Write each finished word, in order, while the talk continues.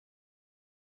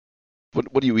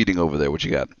What are you eating over there? What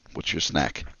you got? What's your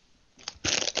snack?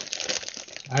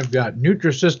 I've got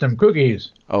Nutrisystem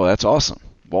cookies. Oh, that's awesome.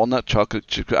 Walnut chocolate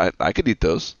chip. I could eat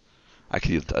those. I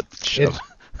could eat It's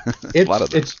a lot of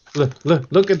those.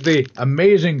 look at the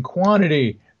amazing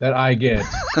quantity that I get.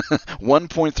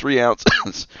 1.3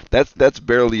 ounces. That's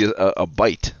barely a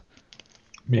bite.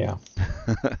 Yeah,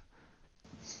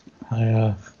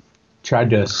 I tried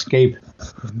to escape,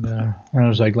 and I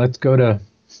was like, let's go to.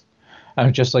 I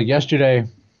was just like yesterday.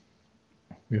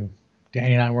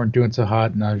 Danny and I weren't doing so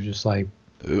hot, and I was just like,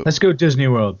 Ooh. let's go to Disney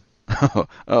World.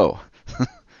 Oh.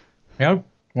 Yep.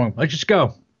 Well, let's just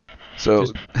go. So,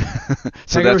 Just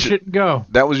so pack our shit and go.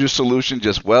 that was your solution.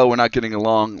 Just we're not getting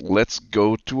along. Let's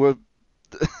go to a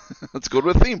let's go to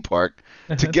a theme park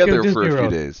Let's go to together for Disney a few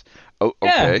World. days. Oh,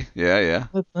 Yeah. okay, yeah.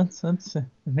 Let's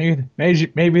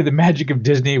maybe the magic of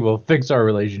Disney will fix our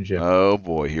relationship. Oh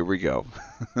boy, here we go.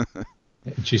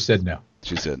 And she said no.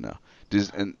 She said no.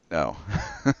 And no.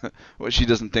 Well, she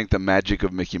doesn't think the magic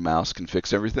of Mickey Mouse can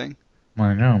fix everything.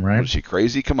 I know, What, right? is she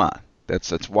crazy? Come on.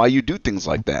 That's why you do things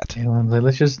like that. You know,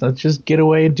 let's just get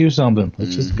away and do something.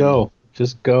 Let's just go.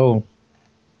 Just go.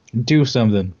 Do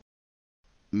something.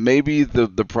 Maybe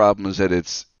the problem is that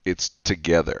it's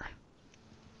together.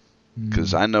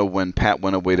 Because I know when Pat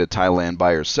went away to Thailand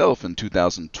by herself in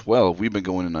 2012, we've been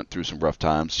going through some rough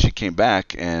times. She came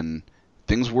back and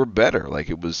things were better. Like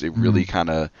it really kind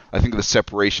of. I think the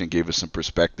separation gave us some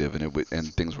perspective,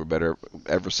 and things were better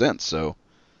ever since. So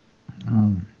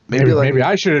Maybe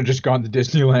I should have just gone to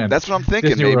Disneyland. that's what I'm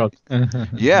thinking. Disney Maybe, World.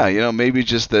 yeah, maybe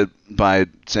just that by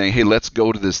saying, "Hey, let's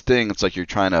go to this thing." It's like you're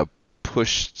trying to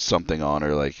push something on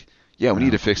her. Like, yeah, we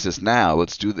need to fix this now.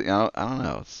 Let's do the. I don't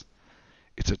know.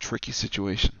 It's a tricky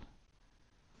situation.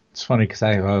 It's funny because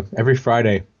I every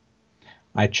Friday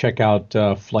I check out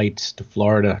flights to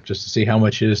Florida just to see how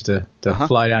much it is to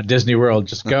fly down Disney World.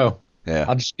 Just go. Yeah,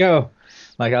 I'll just go.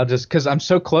 Like I'll just because I'm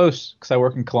so close because I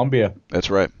work in Columbia that's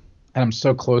right. and I'm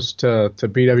so close to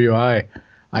BWI.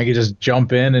 I could just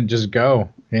jump in and just go.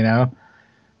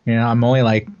 I'm only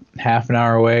like half an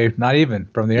hour away, not even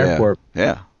from the airport,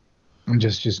 Yeah. and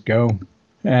just go.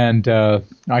 And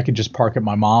I could just park at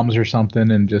my mom's or something,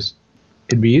 and just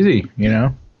it'd be easy.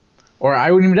 Or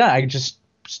I wouldn't even do that. I could just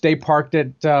stay parked at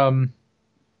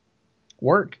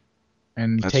work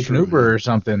and That's take true, an Uber man. or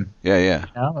something. Yeah.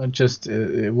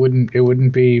 It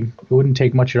wouldn't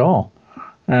take much at all.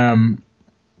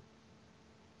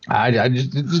 I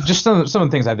just some of the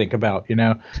things I think about.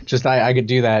 Just I could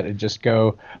do that and just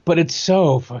go, but it's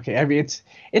so fucking. I mean,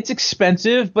 it's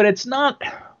expensive, but it's not.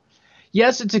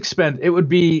 Yes, it's expensive. It would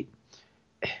be.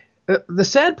 The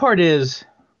sad part is,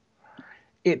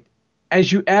 as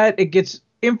you add, it gets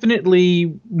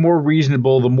infinitely more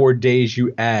reasonable the more days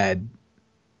you add.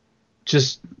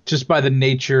 Just by the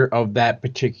nature of that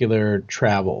particular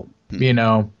travel,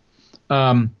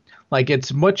 like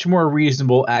it's much more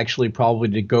reasonable actually probably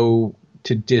to go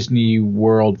to Disney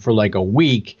World for like a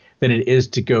week than it is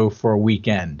to go for a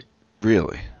weekend.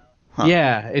 Really? Huh.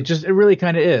 Yeah, it really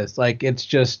kind of is. Like it's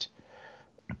just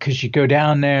because you go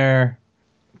down there.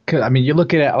 Cause, I mean, you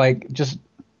look at it like just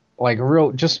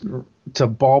to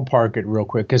ballpark it real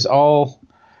quick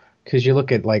because you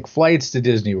look at like flights to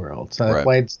Disney World, so Right.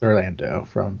 flights to Orlando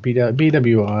from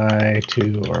BWI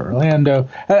to Orlando.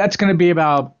 That's going to be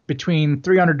about between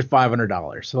 $300 to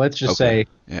 $500. So let's just Okay.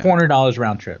 say Yeah. $400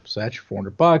 round trip. So that's your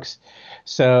 $400.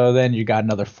 So then you got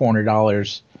another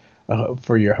 $400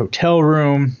 for your hotel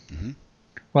room. Mhm.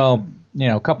 Well,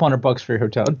 a couple $100 for your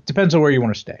hotel. It depends on where you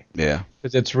want to stay. Yeah.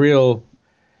 Because it's real.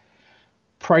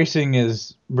 Pricing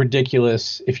is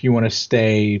ridiculous if you want to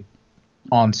stay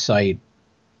on site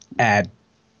at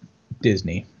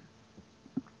Disney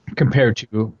compared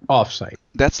to off-site.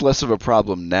 That's less of a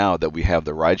problem now that we have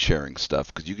the ride sharing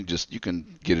stuff because you can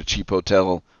get a cheap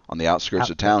hotel on the outskirts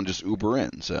of town, just Uber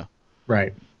in. So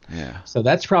Right. yeah. So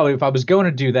that's probably if I was going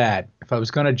to do that, if I was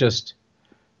going to just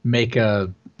make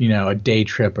a day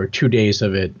trip or 2 days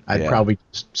of it, I'd Yeah. probably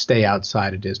just stay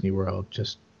outside of Disney World,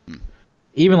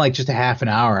 even like just a half an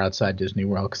hour outside Disney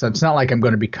World, because it's not like I'm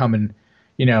going to be coming,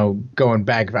 going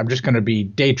back. I'm just going to be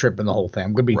day tripping the whole thing.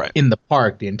 I'm going to be Right. in the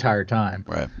park the entire time.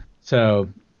 Right. So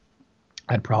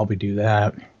I'd probably do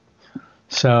that.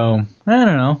 So I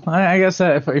don't know. I guess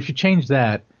that if you change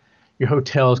that, your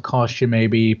hotels cost you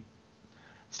maybe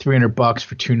 $300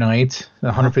 for 2 nights,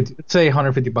 150. Let's say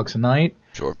 $150 a night.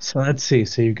 Sure. So let's see.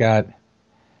 So you got.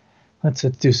 Let's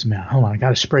do some. Hold on, I got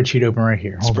a spreadsheet open right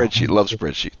here. Hold on. Spreadsheet. Love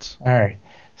spreadsheets. All right.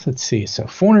 So let's see. So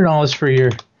 $400 for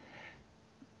your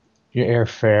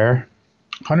airfare,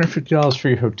 $150 for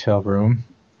your hotel room.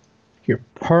 Your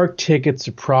park tickets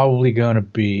are probably going to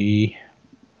be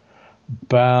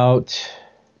about,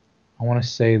 I want to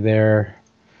say they're,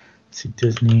 let's see,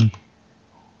 Disney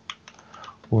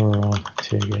World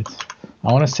tickets.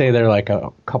 I want to say they're like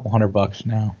a couple $100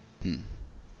 now.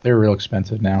 They're real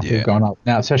expensive now. Yeah. They've gone up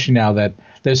now, especially now that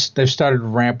they've started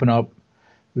ramping up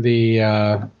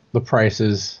the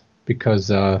prices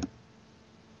because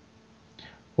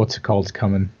what's it called? It's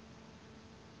coming.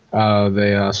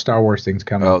 The Star Wars thing's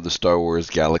coming. Oh, the Star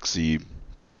Wars Galaxy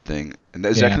thing. And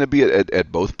is that going to be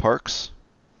at both parks?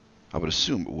 I would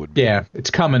assume it would be. Yeah,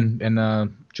 it's coming in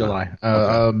July.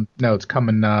 Okay. No, it's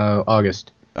coming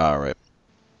August. All right.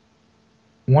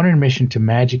 One admission to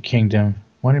Magic Kingdom.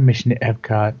 One admission to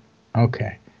Epcot.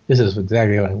 Okay, this is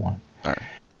exactly what I want. All right.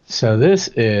 So this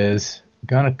is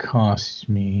gonna cost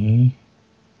me.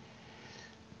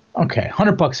 Okay,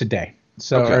 $100 a day.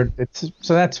 So Okay.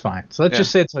 so that's fine. So let's just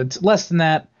say it's less than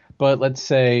that, but let's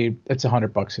say it's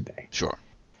 $100 a day. Sure.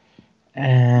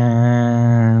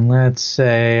 And let's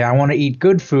say I want to eat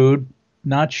good food,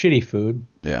 not shitty food.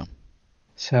 Yeah.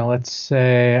 So let's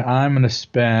say I'm gonna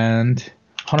spend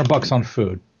 $100 on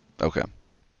food Okay.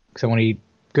 because I want to eat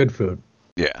good food.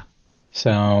 Yeah.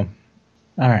 So, all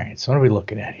right. So what are we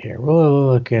looking at here? We're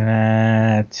looking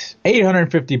at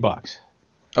 $850.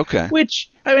 Okay.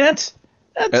 Which, I mean, that's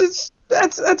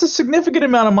a significant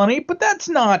amount of money, but that's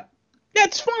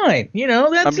fine. You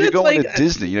know, I mean, you're going to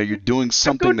Disney. You know, you're doing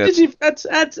something that's Disney, that's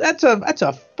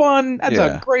a fun. That's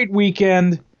a great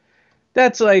weekend.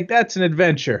 That's an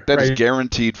adventure. that right? is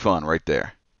guaranteed fun right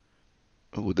there.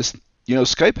 Oh, this. You know,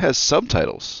 Skype has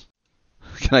subtitles.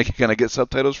 Can I get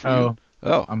subtitles for you?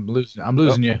 Oh. I'm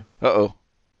losing you. Uh-oh.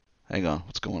 Hang on.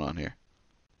 What's going on here?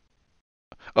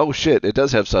 Oh shit! It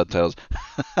does have subtitles.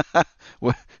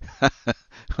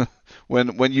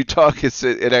 when you talk,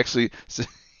 it actually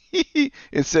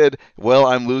it said, "Well,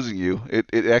 I'm losing you."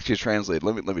 It actually translated.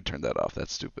 Let me turn that off.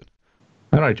 That's stupid.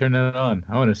 How do I turn that on?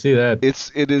 I want to see that.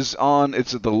 It's at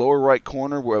the lower right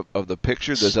corner of the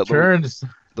picture. There's that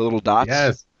the little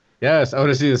dots. Yes, I want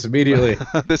to see this immediately.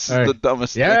 This is the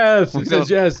dumbest thing. Yes, it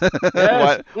says yes.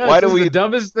 Why do we the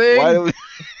dumbest thing?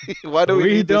 Why do we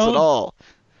need this at all?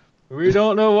 We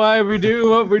don't know why we do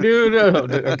what we do. No.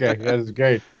 Okay, that's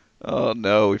great. Oh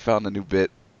no, we found a new bit.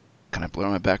 Can I blur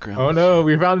my background? Oh no,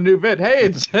 we found a new bit. Hey,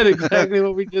 it said exactly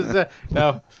what we just said.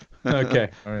 No. Okay.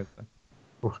 All right.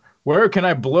 Where can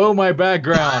I blow my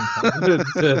background?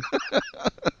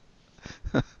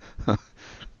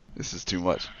 This is too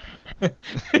much.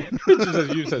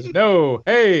 You says no.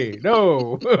 Hey,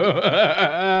 no.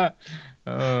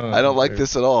 I don't like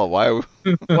this at all. Why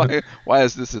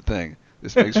is this a thing?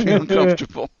 This makes me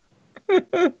uncomfortable.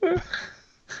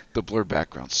 The blur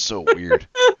background's so weird.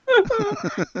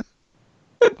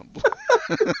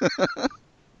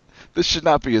 This should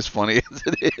not be as funny as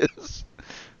it is.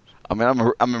 I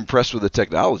mean, I'm impressed with the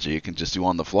technology. It can just do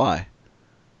on the fly.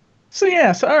 So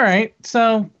yes, all right.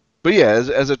 So. But yeah,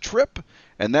 as a trip,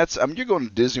 and you're going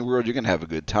to Disney World. You're gonna have a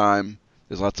good time.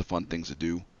 There's lots of fun things to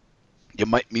do. You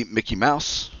might meet Mickey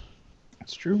Mouse.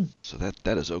 That's true. So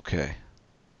that is okay.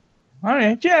 All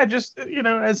right. Yeah, just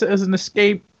as an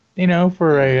escape,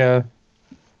 for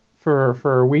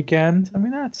a weekend. I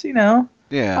mean, that's Yeah.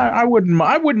 I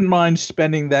wouldn't mind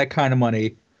spending that kind of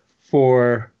money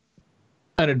for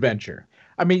an adventure.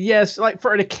 I mean, yes, like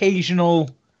for an occasional,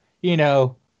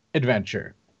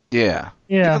 adventure. Yeah.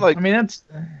 Yeah. Even like I mean, that's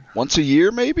once a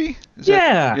year, maybe.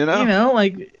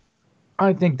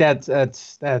 I think that's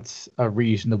a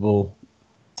reasonable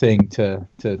thing to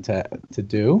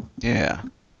do. Yeah.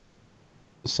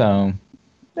 So,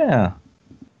 yeah.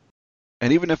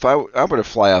 And even if I were to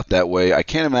fly out that way, I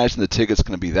can't imagine the ticket's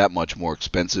going to be that much more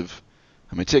expensive.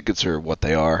 I mean, tickets are what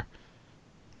they are.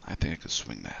 I think I could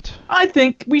swing that. I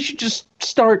think we should just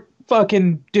start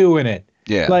fucking doing it.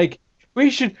 Yeah. Like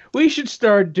we should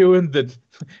start doing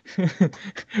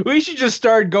we should just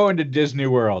start going to Disney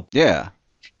World. Yeah.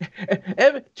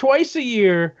 Twice a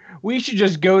year, we should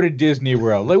just go to Disney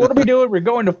World. Like, what are we doing? We're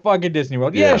going to fucking Disney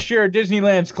World. Yeah, sure.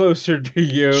 Disneyland's closer to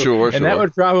you. Sure. And that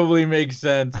would probably make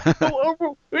sense. You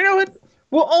know what?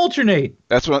 We'll alternate.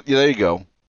 That's what. Yeah, there you go.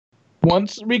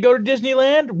 Once we go to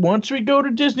Disneyland, once we go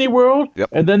to Disney World, yep.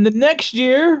 And then the next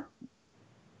year,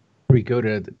 we go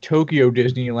to the Tokyo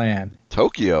Disneyland.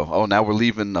 Tokyo. Oh, now we're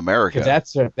leaving America.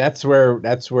 That's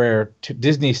where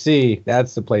Disney Sea.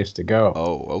 That's the place to go.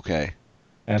 Oh, okay.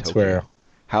 That's Tokyo. where.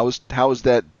 How is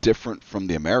that different from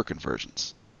the American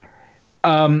versions?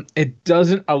 It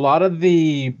doesn't. A lot of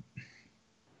there's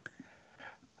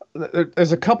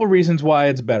a couple reasons why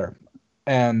it's better,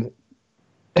 and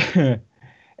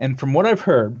and from what I've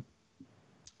heard,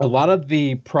 a lot of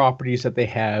the properties that they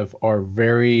have are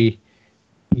very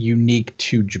unique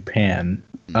to Japan.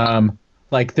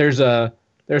 Like there's a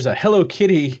Hello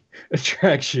Kitty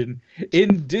attraction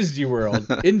in Disney World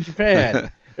in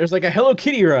Japan. There's like a Hello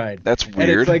Kitty ride. That's And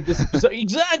weird. it's like this so,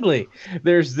 exactly.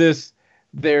 There's this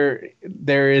there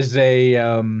is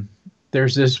a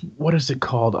there's this what is it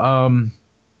called?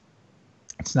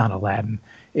 It's not Aladdin.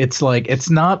 It's like it's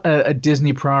not a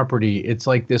Disney property. It's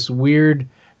like this weird,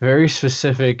 very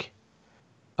specific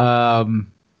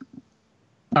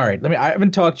all right, I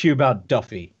haven't talked to you about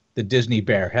Duffy, the Disney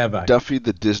bear, have I? Duffy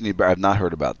the Disney Bear. I've not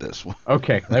heard about this.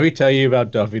 Okay, let me tell you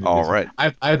about Duffy the All Disney.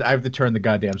 right. I have to turn the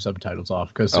goddamn subtitles off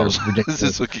because they're ridiculous. This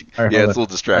is looking, All right, yeah, hold it's a on. little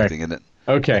distracting, isn't it?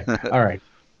 Okay, all right.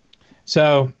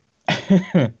 So,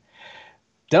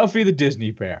 Duffy the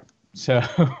Disney bear.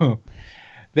 So,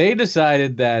 they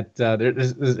decided that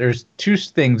there's two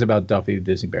things about Duffy the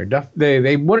Disney bear.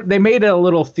 They made a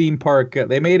little theme park.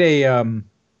 They made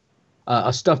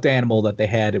a stuffed animal that they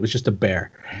had. It was just a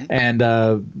bear, and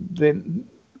they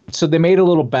made a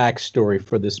little backstory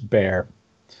for this bear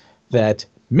that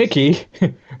Mickey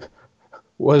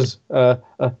was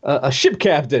a ship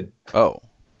captain, Oh,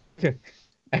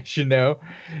 as you know.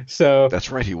 So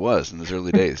that's right. He was in his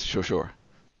early days. Sure.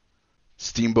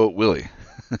 Steamboat Willie.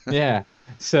 yeah,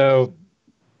 so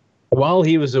while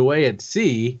he was away at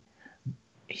sea,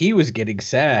 he was getting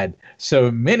sad.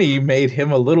 So Minnie made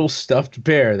him a little stuffed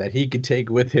bear that he could take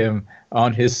with him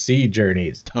on his sea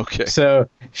journeys. Okay. So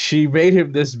she made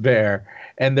him this bear,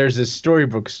 and there's this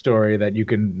storybook story that you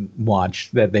can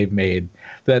watch that they've made.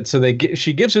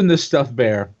 She gives him this stuffed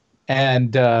bear,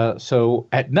 and so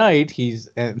at night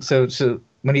so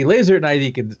when he lays there at night,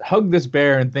 he can hug this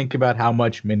bear and think about how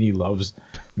much Minnie loves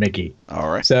Mickey. All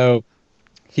right. So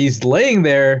he's laying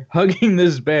there hugging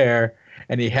this bear,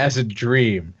 and he has a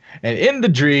dream. And in the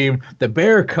dream, the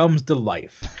bear comes to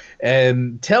life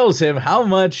and tells him how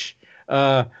much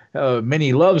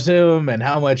Minnie loves him and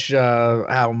how much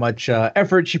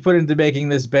effort she put into making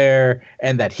this bear,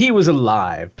 and that he was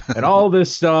alive and all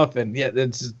this stuff. And yeah,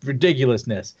 it's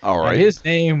ridiculousness. All right. And his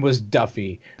name was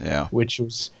Duffy, Yeah. which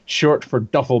was short for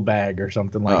duffel bag or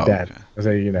something like that.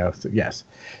 Okay. So, yes.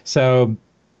 So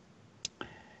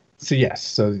yes.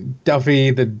 So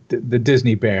Duffy, the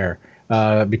Disney bear,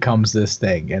 becomes this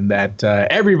thing, and that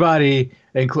everybody,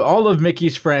 all of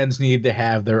Mickey's friends, need to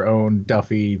have their own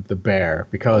Duffy the bear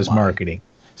because marketing.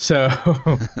 So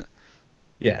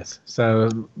yes, so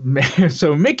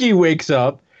Mickey wakes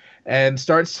up and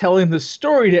starts telling the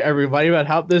story to everybody about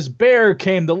how this bear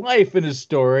came to life in his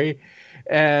story,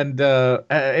 and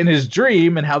in his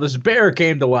dream, and how this bear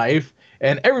came to life,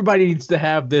 and everybody needs to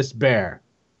have this bear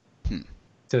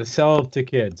to sell to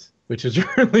kids. Which is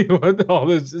really what all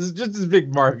this is, just this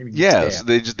big marketing. Yes, scam.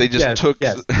 they just took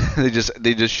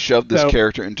they just shoved this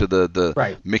character into the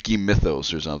right. Mickey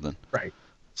mythos or something. Right.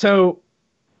 So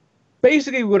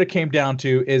basically, what it came down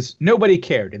to is nobody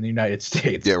cared in the United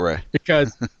States. Yeah, right.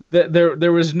 Because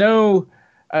there was no.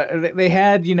 They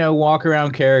had walk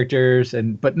around characters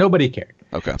but nobody cared.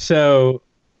 Okay. So,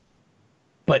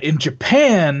 but in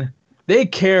Japan, they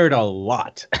cared a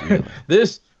lot. Really?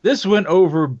 This went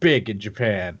over big in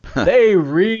Japan. They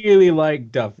really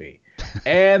liked Duffy.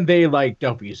 And they liked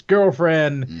Duffy's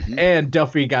girlfriend. Mm-hmm. And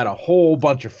Duffy got a whole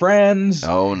bunch of friends.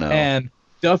 Oh, no. And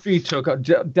Duffy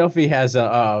has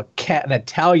an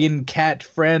Italian cat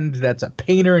friend that's a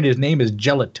painter, and his name is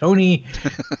Gelatoni.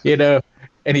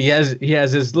 And he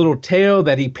has his little tail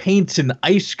that he paints an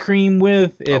ice cream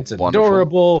with. It's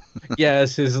adorable.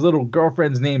 Yes, his little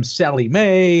girlfriend's name's Sally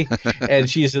Mae, and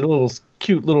she's a little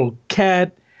cute little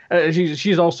cat.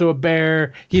 She's also a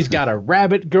bear. He's got a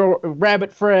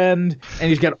rabbit friend, and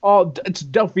he's got it's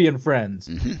Duffy and friends.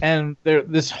 Mm-hmm. And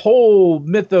this whole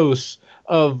mythos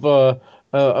of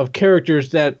characters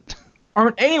that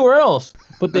aren't anywhere else,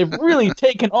 but they've really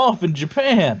taken off in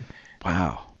Japan.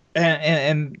 Wow.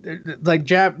 And like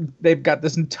they've got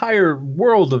this entire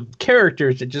world of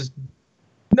characters that just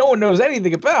no one knows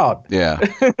anything about. Yeah.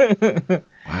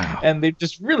 Wow. And they've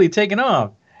just really taken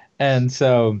off. And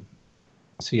so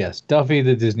yes, Duffy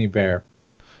the Disney bear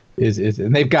is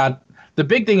and they've got the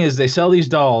big thing is they sell these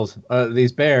dolls,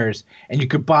 these bears, and you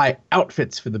could buy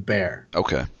outfits for the bear.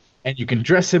 Okay. And you can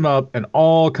dress him up in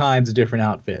all kinds of different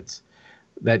outfits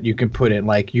that you can put in.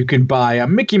 Like you can buy a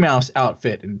Mickey Mouse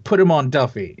outfit and put him on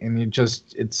Duffy, and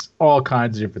it's all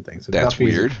kinds of different things. So that's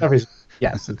weird.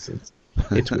 Yes, it's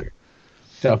weird.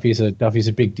 Duffy's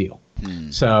a big deal.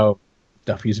 So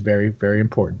Duffy's very, very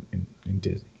important in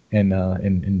Disney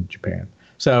in Japan.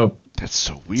 So that's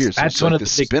so weird. So that's it's one like of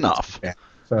the the spin-off. Yeah.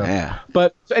 So, yeah.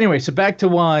 But so anyway, so back to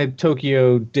why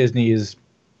Tokyo Disney is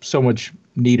so much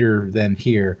neater than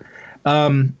here.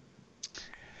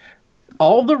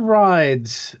 all the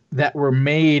rides that were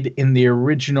made in the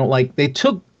original, like they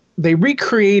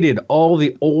recreated all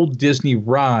the old Disney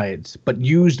rides, but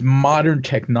used modern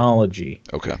technology.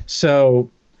 Okay. So,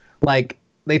 like,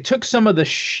 they took some of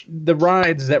the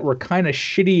rides that were kind of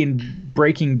shitty and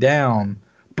breaking down,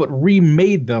 but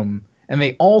remade them, and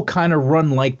they all kind of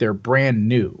run like they're brand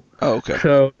new. Oh, okay.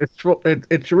 So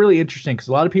it's really interesting because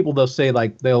a lot of people, they'll say,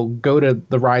 like, they'll go to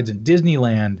the rides in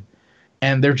Disneyland,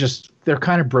 and they're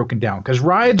kind of broken down because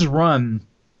rides run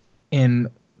in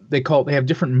they have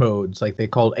different modes. Like, they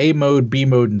call A mode, B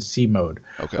mode, and C mode.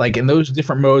 Okay. Like, in those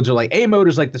different modes are like, A mode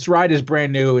is like, this ride is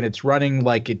brand new and it's running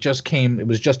like it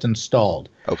was just installed.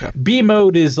 Okay. B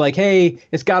mode is like, hey,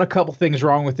 it's got a couple things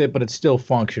wrong with it, but it's still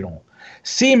functional.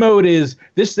 C mode is,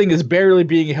 this thing is barely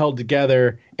being held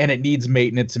together and it needs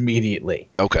maintenance immediately.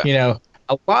 Okay. You know,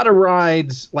 a lot of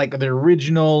rides, like the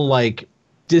original like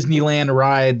Disneyland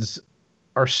rides,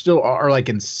 are like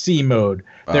in C mode.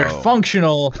 They're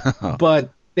functional, but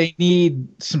they need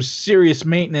some serious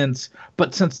maintenance.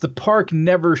 But since the park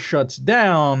never shuts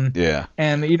down,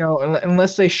 and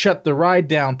unless they shut the ride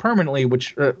down permanently,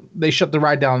 which they shut the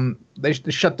ride down, they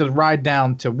shut the ride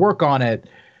down to work on it,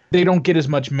 they don't get as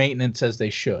much maintenance as they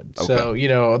should. Okay. So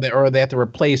they have to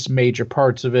replace major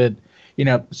parts of it.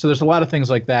 So there's a lot of things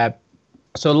like that.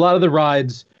 So a lot of the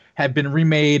rides have been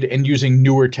remade and using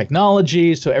newer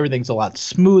technology, so everything's a lot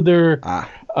smoother.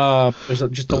 There's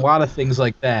just a lot of things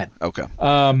like that. Okay.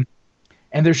 And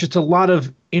there's just a lot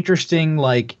of interesting,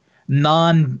 like,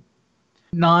 non-Disney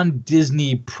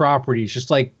properties, just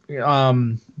like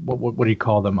what do you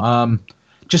call them?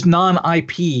 Just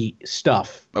non-IP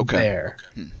stuff there.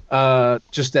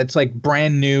 Just that's like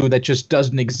brand new, that just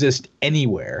doesn't exist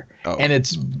anywhere. And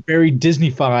it's very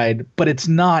Disney-fied, but it's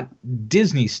not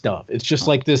Disney stuff. It's just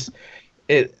like this.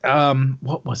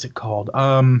 What was it called?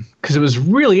 Because it was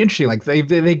really interesting. Like,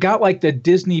 they got like the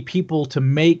Disney people to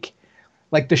make,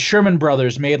 like, the Sherman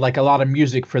Brothers made like a lot of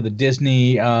music for the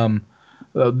Disney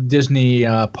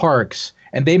parks,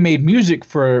 and they made music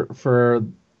for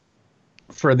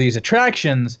these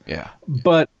attractions. Yeah.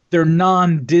 But they're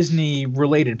non-Disney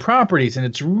related properties, and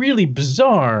it's really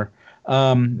bizarre.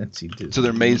 Let's see. Disney. So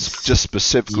they're made just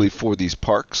specifically for these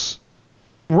parks?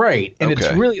 Right. And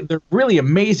they're really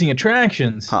amazing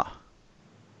attractions. Huh.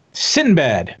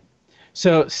 Sinbad.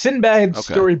 So Sinbad's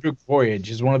Storybook Voyage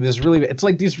is one of this really, it's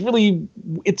like these really,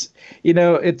 it's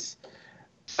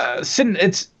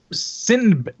Sinbad,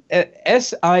 Sindbad.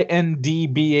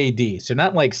 So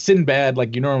not like Sinbad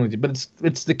like you normally do, but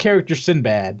it's the character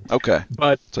Sinbad. Okay.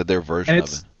 But so their version of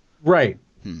it. Right.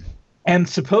 And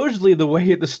supposedly the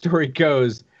way the story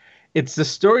goes, it's the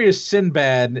story of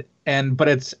Sinbad, but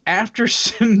it's after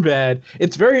Sinbad.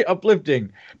 It's very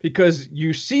uplifting because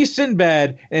you see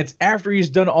Sinbad and it's after he's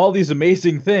done all these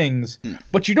amazing things,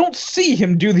 but you don't see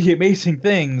him do the amazing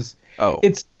things.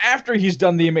 It's after he's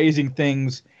done the amazing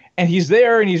things, and he's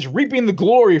there and he's reaping the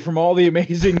glory from all the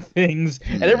amazing things,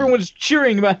 and everyone's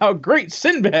cheering about how great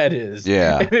Sinbad is.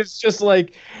 Yeah. And it's just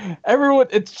like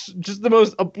it's just the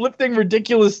most uplifting,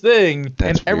 ridiculous thing.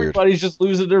 That's and everybody's just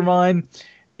losing their mind.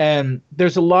 And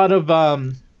there's a lot of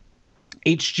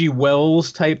H.G.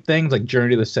 Wells type things, like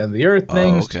Journey to the Center of the Earth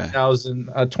things,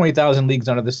 20,000 Leagues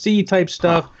Under the Sea type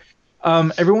stuff.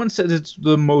 Everyone says it's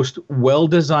the most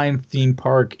well-designed theme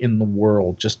park in the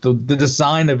world. Just the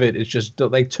design of it is just,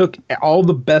 they took all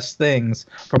the best things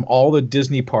from all the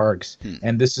Disney parks,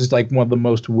 and this is like one of the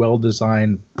most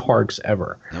well-designed parks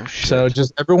ever. No shit. So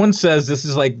just everyone says this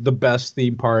is like the best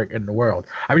theme park in the world.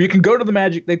 I mean, you can go to the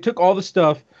Magic. They took all the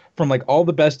stuff from like all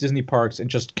the best Disney parks and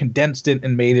just condensed it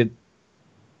and made it.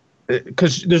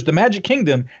 Because there's the Magic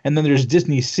Kingdom and then there's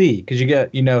Disney Sea. Because you have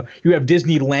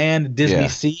Disneyland, Disney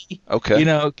Sea. Okay.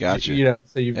 Gotcha.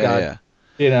 So you've got,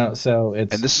 so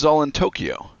it's. And this is all in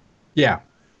Tokyo. Yeah.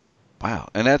 Wow.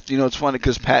 And that's, it's funny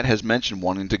because Pat has mentioned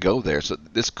wanting to go there. So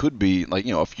this could be like,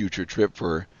 a future trip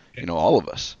for, all of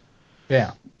us.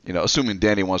 Yeah. Assuming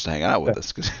Danny wants to hang out with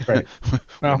us. Right.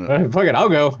 Fuck it, I'll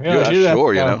go. Yeah, sure,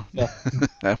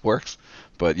 that works.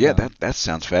 But that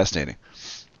sounds fascinating.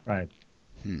 Right.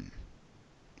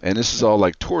 And this is all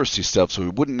like touristy stuff, so we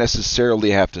wouldn't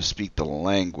necessarily have to speak the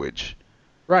language.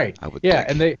 Right. I would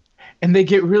think. and they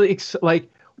get really like,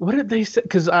 what did they say?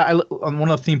 Because I on one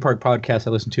of the theme park podcasts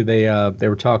I listened to, they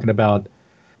were talking about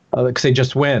because they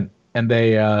just went and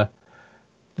they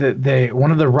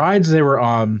one of the rides they were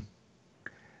on.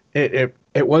 It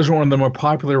was one of the more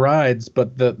popular rides,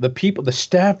 but the people, the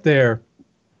staff there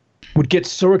would get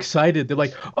so excited. They're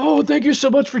like, "Oh, thank you so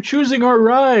much for choosing our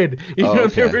ride." Oh,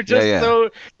 They okay. were Yeah, just yeah.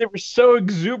 so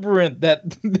exuberant that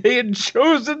they had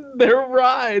chosen their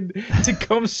ride to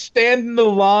come stand in the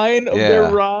line of their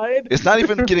Yeah. ride. It's not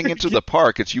even getting into the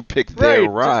park. It's you pick their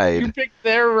Right, just you ride. picked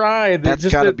their ride. It That's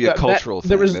just got to be a cultural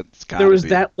there thing. was That's got to be.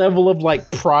 that level of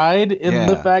like pride in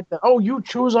the Yeah. fact that, oh, you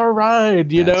chose our ride,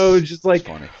 just That's like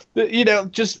funny.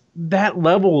 just that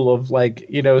level of like,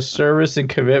 service and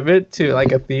commitment to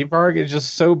like a theme park is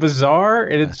just so bizarre,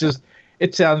 and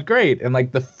it sounds great, and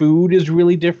like the food is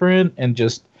really different, and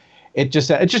it just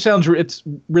sounds it's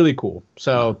really cool.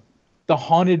 So the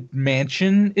Haunted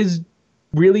Mansion is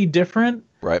really different.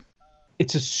 Right.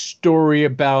 It's a story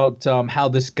about how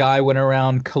this guy went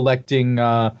around collecting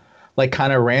like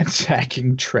kind of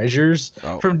ransacking treasures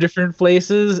Oh. from different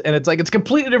places, and it's like it's a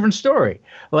completely different story.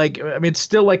 Like, I mean, it's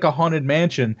still like a haunted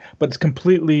mansion, but it's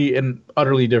completely and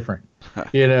utterly different. But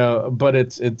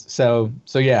it's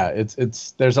yeah,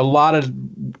 it's there's a lot of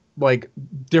like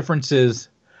differences.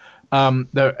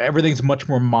 Everything's much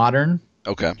more modern.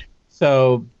 Okay.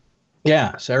 So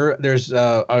yeah, so there's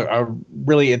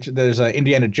there's a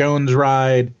Indiana Jones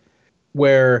ride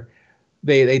where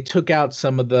they took out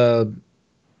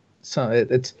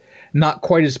it's not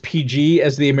quite as PG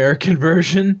as the American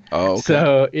version. Oh, okay.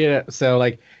 So so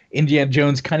like Indiana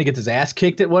Jones kind of gets his ass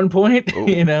kicked at one point,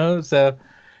 Oh. So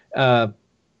uh,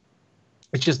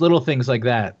 it's just little things like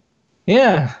that.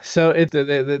 Yeah, so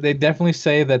they definitely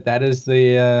say that is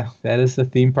the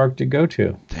theme park to go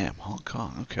to. Damn, Hong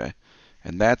Kong. Okay.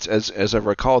 And that's as I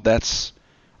recall, I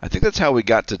think that's how we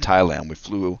got to Thailand. We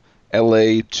flew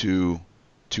L.A. to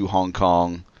Hong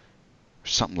Kong, or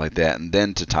something like that, and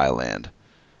then to Thailand.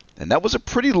 And that was a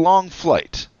pretty long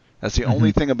flight. That's the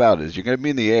only thing about it, is you're going to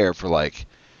be in the air for like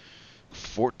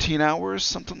 14 hours,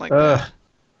 something like that.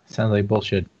 Sounds like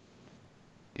bullshit.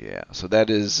 Yeah. So that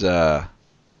is that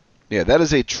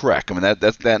is a trek. I mean,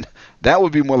 that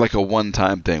would be more like a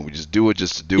one-time thing. We just do it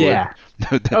just to do it.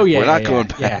 Oh yeah. We're not yeah,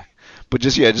 going yeah, back. But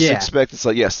just expect it's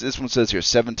like, yes, this one says here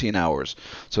 17 hours.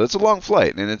 So it's a long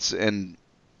flight, and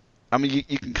I mean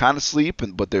you can kind of sleep,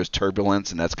 but there's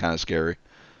turbulence, and that's kind of scary.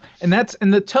 And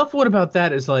the tough one about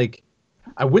that is like,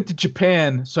 I went to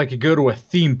Japan so I could go to a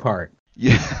theme park.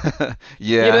 Yeah.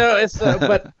 Yeah. It's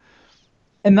but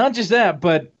and not just that,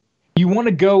 but you want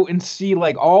to go and see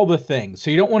like all the things.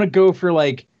 So you don't want to go for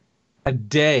like a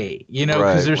day,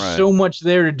 because there's so much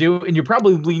there to do, and you're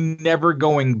probably never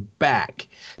going back.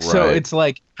 So it's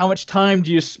like, how much time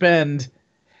do you spend?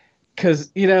 Because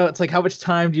it's like, how much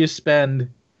time do you spend?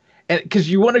 And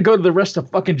because you want to go to the rest of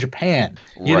fucking Japan,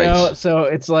 So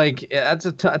it's like, that's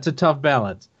a tough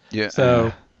balance. Yeah.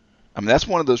 So. I mean, that's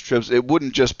one of those trips. It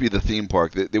wouldn't just be the theme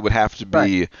park. It would have to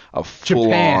be a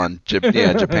full-on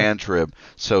Japan trip.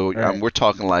 So we're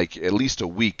talking like at least a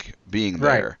week being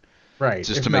there, right?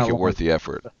 Just to make it worth the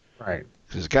effort, right?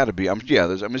 There's got to be.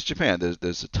 It's Japan.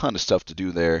 There's a ton of stuff to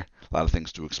do there, a lot of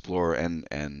things to explore,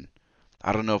 and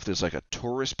I don't know if there's like a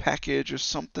tourist package or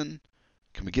something.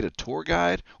 Can we get a tour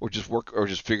guide, or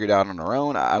just figure it out on our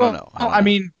own? I don't know. I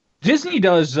mean, Disney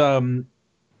does.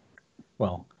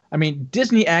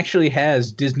 Disney actually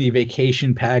has Disney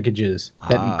vacation packages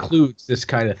that includes this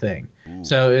kind of thing. Ooh.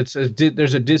 So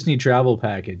there's a Disney travel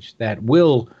package that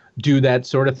will do that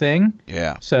sort of thing.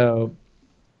 Yeah. So,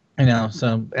 and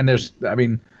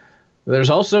there's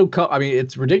also,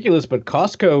 it's ridiculous, but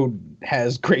Costco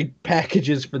has great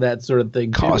packages for that sort of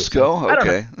thing too. Costco? So,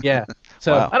 okay. Yeah.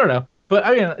 So wow. I don't know, but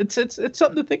it's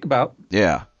something to think about.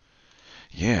 Yeah.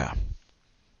 Yeah.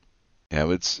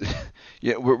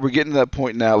 Yeah, we're getting to that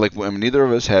point now. Like, neither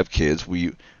of us have kids.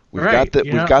 We've got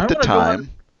the time.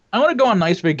 I want to go on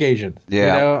nice vacations.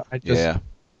 Yeah.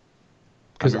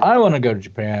 Because I want to go to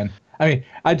Japan. I mean,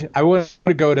 I want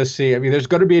to go to see. I mean, there's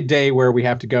going to be a day where we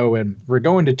have to go, and we're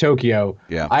going to Tokyo.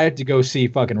 Yeah. I have to go see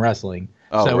fucking wrestling.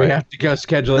 Oh, so we have to go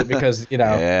schedule it because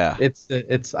yeah.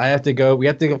 it's I have to go. We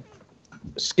have to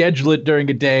schedule it during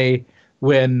a day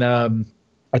when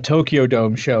a Tokyo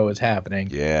Dome show is happening.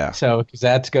 Yeah. So because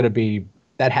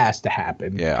that has to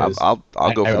happen. Yeah, I'll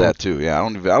go for that too. Yeah,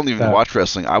 I don't even watch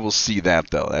wrestling. I will see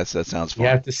that though. That sounds fun. You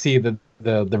have to see the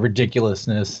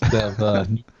ridiculousness of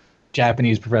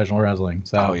Japanese professional wrestling.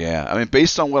 So. Oh yeah, I mean,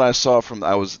 based on what I saw from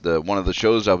one of the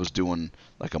shows I was doing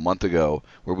like a month ago,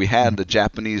 where we had the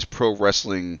Japanese pro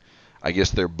wrestling, I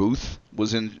guess their booth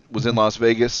was in Las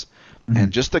Vegas,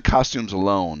 and just the costumes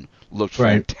alone looked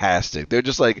fantastic. They're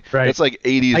just like it's like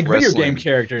 80s like wrestling. video game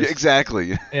characters. Yeah,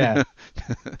 exactly. Yeah.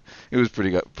 It was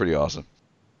pretty awesome.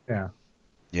 Yeah.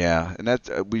 Yeah, and that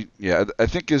I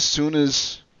think as soon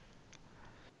as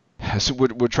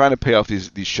we're trying to pay off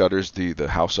these shutters, the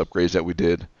house upgrades that we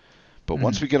did, But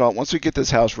once we get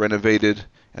this house renovated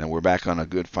and we're back on a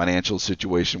good financial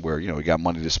situation where we got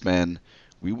money to spend,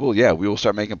 we will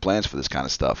start making plans for this kind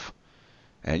of stuff.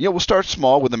 And we'll start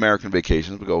small with American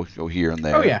Vacations. We'll go here and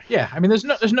there. Oh yeah. I mean, there's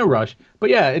no rush, but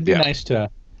yeah, it'd be nice to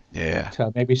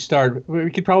maybe start.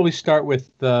 We could probably start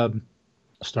with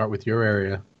your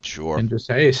area. Sure. And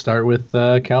just start with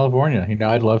California.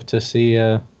 I'd love to see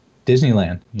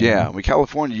Disneyland. Yeah, I mean,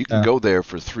 California, you can go there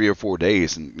for 3 or 4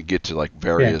 days and get to like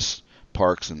various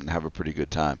parks and have a pretty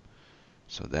good time.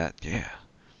 So that, In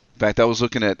fact, I was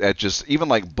looking at just even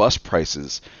like bus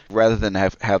prices. Rather than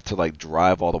have to like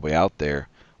drive all the way out there,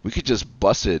 we could just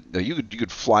bus it. You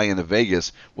could fly into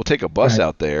Vegas. We'll take a bus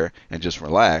out there and just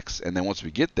relax. And then once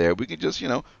we get there, we can just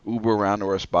Uber around to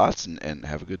our spots and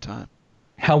have a good time.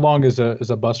 How long is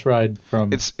a bus ride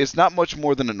from? It's not much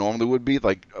more than it normally would be.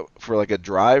 Like for like a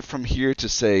drive from here to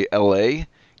say L.A.,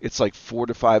 it's like 4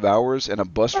 to 5 hours, and a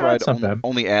bus ride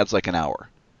only adds like an hour.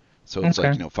 So it's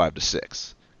like 5 to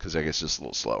 6 because I guess it's just a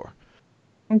little slower.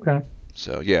 Okay.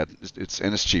 So yeah,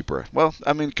 it's cheaper. Well,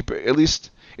 I mean, at least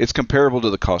it's comparable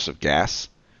to the cost of gas.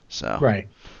 So right.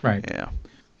 Yeah.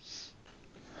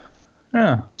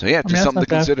 Yeah. So yeah, just something to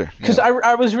consider. Because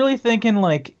I was really thinking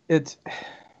like it's.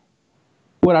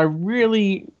 What I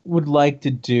really would like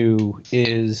to do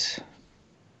is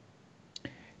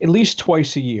at least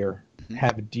twice a year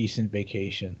have a decent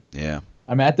vacation. Yeah.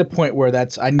 I'm at the point where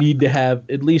I need to have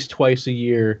at least twice a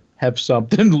year have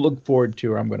something to look forward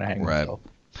to or I'm going to hang myself.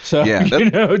 So yeah,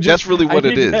 that's really what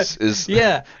it is. It's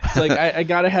like I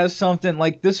got to have something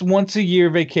like this once a year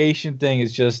vacation thing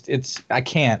is just I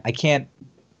can't.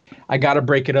 I got to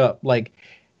break it up. Like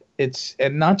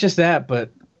and not just that,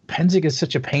 but Pennsic is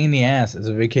such a pain in the ass as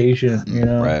a vacation,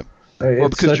 Right. Well,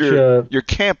 because you're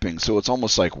camping, so it's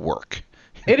almost like work.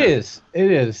 It is,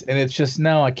 and it's just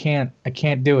no, I can't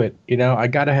do it. I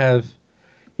gotta have,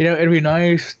 it'd be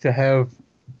nice to have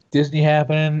Disney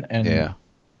happening, and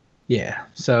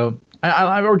So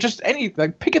I or just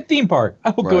pick a theme park. I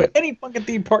will go to any fucking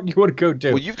theme park you want to go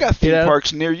to. Well, you've got theme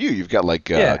parks near you. You've got like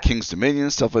King's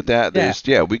Dominion, stuff like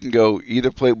that. We can go either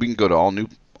place. We can go to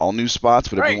all new spots,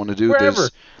 whatever you want to do. Wherever.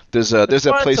 There's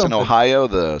that place in Ohio,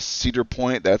 the Cedar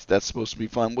Point. That's supposed to be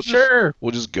fun.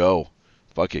 We'll just go.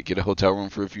 Fuck it. Get a hotel room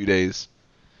for a few days.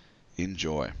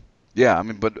 Enjoy. Yeah, I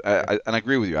mean, but I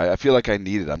agree with you. I feel like I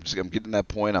need it. I'm getting to that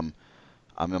point. I'm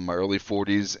in my early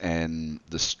 40s, and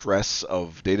the stress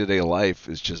of day-to-day life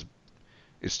is just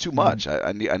it's too much.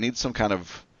 I need some kind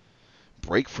of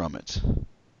break from it.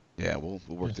 Yeah, we'll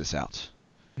work this out.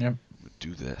 Yep. We'll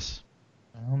do this.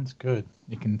 Sounds good.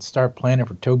 You can start planning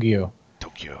for Tokyo.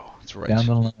 That's right. Down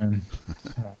the line.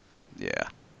 Yeah.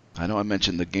 I know I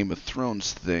mentioned the Game of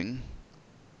Thrones thing.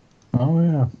 Oh,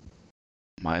 yeah.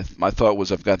 My thought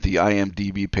was I've got the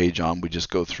IMDb page on. We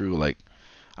just go through, like,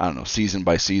 I don't know, season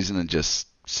by season and just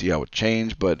see how it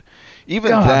changed. But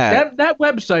even that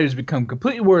website has become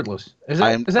completely worthless. Is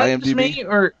that just me?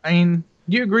 Or, I mean,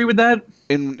 do you agree with that?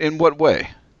 In what way?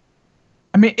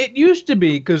 I mean, it used to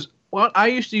be, because what I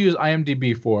used to use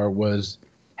IMDb for was,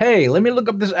 hey, let me look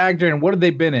up this actor and what have they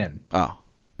been in. Oh.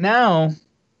 Now,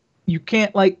 you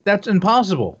can't, that's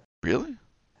impossible. Really?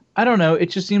 I don't know. It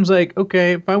just seems like,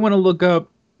 okay, if I want to look up,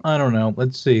 I don't know.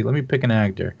 Let's see. Let me pick an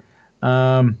actor.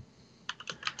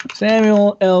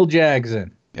 Samuel L.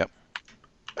 Jackson. Yep.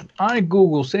 I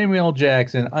Google Samuel L.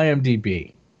 Jackson,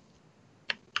 IMDb.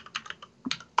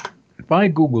 If I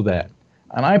Google that,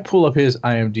 and I pull up his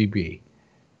IMDb.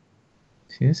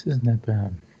 See, this isn't that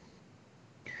bad.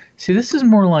 See, this is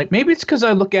more like, maybe it's because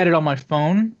I look at it on my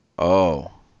phone.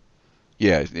 Oh.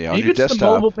 Yeah, on maybe your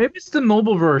desktop. Maybe it's the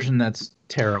mobile version that's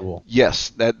terrible.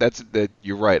 Yes, that's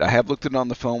you're right. I have looked at it on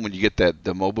the phone. When you get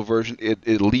the mobile version,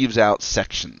 it leaves out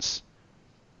sections.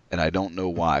 And I don't know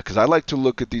why. Because I like to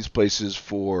look at these places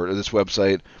for this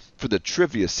website for the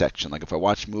trivia section. Like if I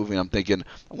watch a movie and I'm thinking,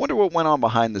 I wonder what went on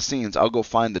behind the scenes, I'll go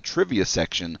find the trivia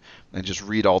section and just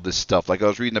read all this stuff. Like I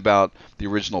was reading about the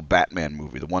original Batman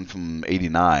movie, the one from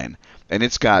 '89, and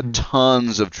it's got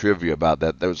tons of trivia about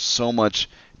that. There's so much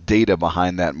data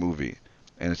behind that movie,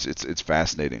 and it's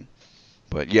fascinating.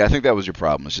 But yeah, I think that was your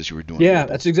problem. It's just you were doing. Yeah,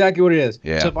 that's exactly what it is.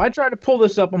 Yeah. So if I try to pull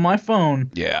this up on my phone,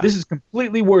 this is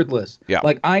completely worthless. Yeah.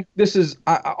 Like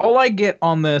all I get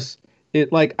on this,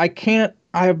 I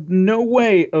have no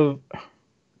way of.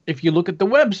 If you look at the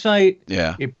website,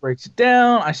 it breaks it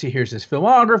down. I see here's his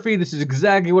filmography. This is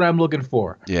exactly what I'm looking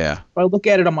for. Yeah. If I look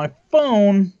at it on my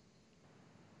phone,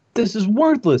 this is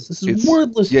worthless. This is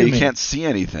worthless to me. Yeah, you can't see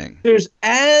anything. There's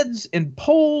ads and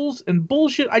polls and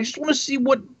bullshit. I just want to see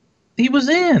what he was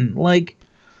in. Like,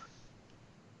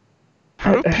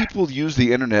 How do people use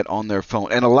the internet on their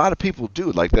phone? And a lot of people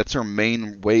do. Like, that's their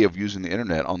main way of using the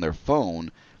internet on their phone.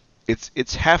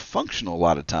 It's half functional a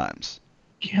lot of times.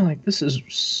 Yeah, like this is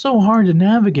so hard to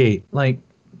navigate. Like,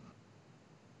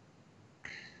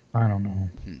 I don't know.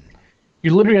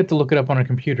 You literally have to look it up on a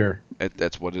computer.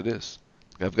 That's what it is.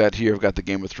 I've got the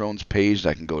Game of Thrones page.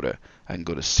 I can go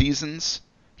to seasons.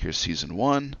 Here's season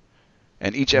 1,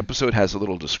 and each episode has a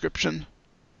little description.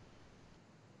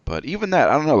 But even that,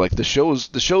 I don't know. Like the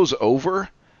show's over,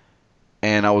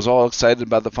 and I was all excited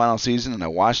about the final season, and I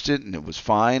watched it, and it was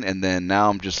fine. And then now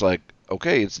I'm just like,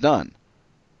 okay, it's done.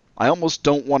 I almost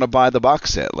don't want to buy the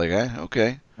box set. Like,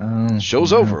 okay,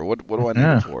 show's over. What do I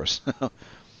need it for?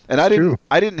 And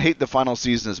I didn't hate the final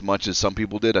season as much as some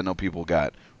people did. I know people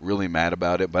got really mad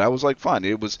about it, but I was like, fine.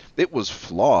 It was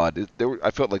flawed.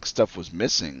 I felt like stuff was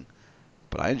missing,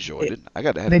 but I enjoyed it. I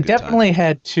got to have a good time. They definitely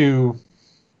had to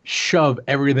shove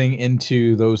everything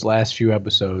into those last few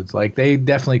episodes. Like they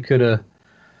definitely could have.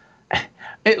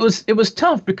 It was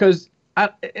tough because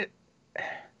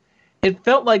it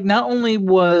felt like not only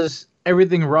was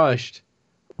everything rushed,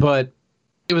 but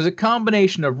it was a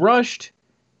combination of rushed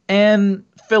and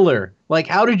filler. Like,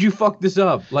 how did you fuck this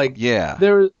up? Like, yeah,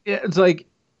 it's like,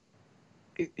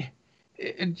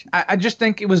 I just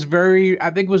think it was very.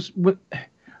 I think it was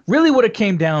really what it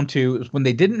came down to is when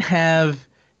they didn't have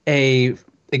a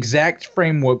exact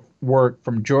framework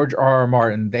from George R. R.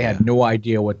 Martin. They had no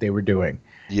idea what they were doing.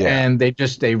 Yeah, and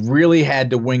they really had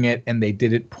to wing it, and they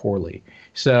did it poorly.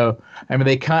 So, I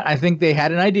mean, I think they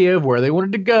had an idea of where they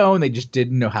wanted to go, and they just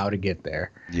didn't know how to get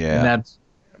there. Yeah,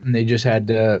 and they just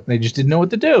didn't know what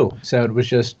to do. So it was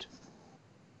just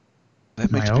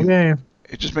okay.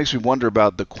 It just makes me wonder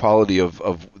about the quality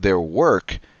of their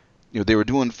work. You know, they were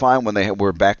doing fine when they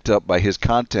were backed up by his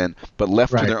content, but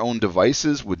left to their own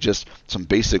devices with just some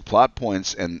basic plot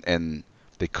points, and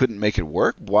they couldn't make it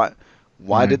work.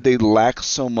 Why did they lack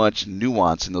so much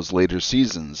nuance in those later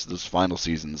seasons, those final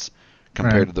seasons,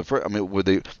 compared to the first? I mean, were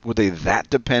they that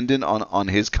dependent on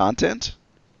his content?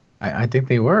 I think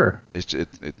they were. It's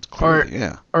clearly,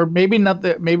 yeah. Or maybe not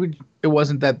that. Maybe it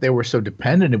wasn't that they were so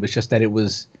dependent. It was just that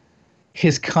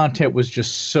his content was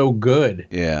just so good.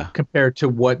 Yeah. Compared to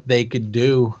what they could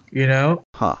do, you know.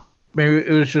 Huh. Maybe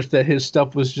it was just that his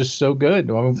stuff was just so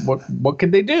good. I mean, what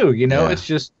could they do? You know, It's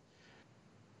just,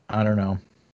 I don't know.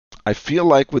 I feel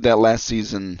like with that last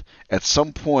season, at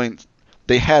some point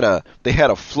they had a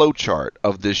flow chart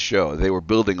of this show. They were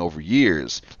building over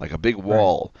years, like a big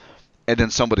wall. Right. And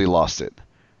then somebody lost it,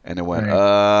 and it went,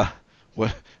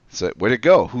 what? So where'd it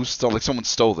go? Who stole? Like someone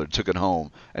stole it, took it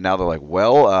home, and now they're like,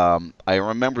 well, I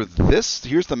remember this.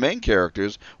 Here's the main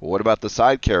characters. Well, what about the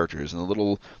side characters and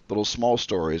the little small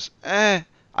stories? I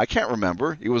can't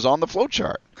remember. It was on the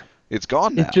flowchart. It's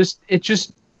gone now. It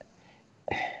just.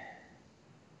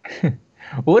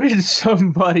 What did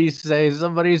somebody say?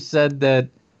 Somebody said that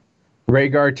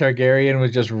Rhaegar Targaryen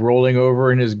was just rolling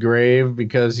over in his grave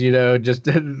because, you know, just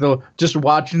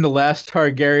watching the last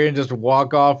Targaryen just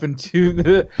walk off into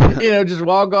the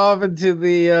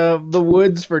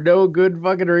woods for no good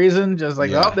fucking reason. Just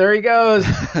like, oh, there he goes.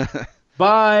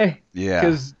 Bye.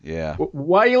 Yeah.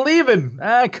 Why are you leaving?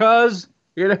 Cause,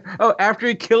 you know, after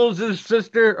he kills his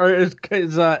sister or his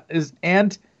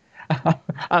aunt,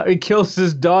 he kills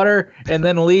his daughter and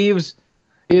then leaves.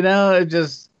 You know, it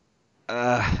just.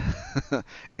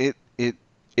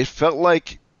 It felt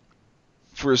like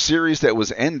for a series that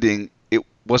was ending, it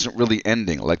wasn't really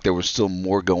ending. Like there was still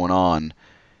more going on.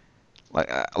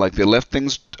 Like they left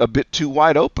things a bit too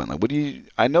wide open. Like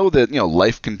I know that, you know,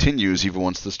 life continues even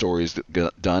once the story's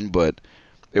done, but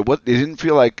it didn't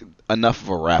feel like enough of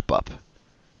a wrap up.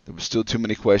 There was still too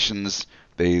many questions.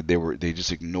 They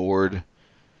just ignored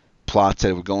plots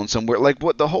that were going somewhere. Like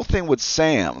what the whole thing with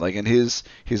Sam, like in his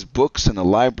books in the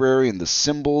library and the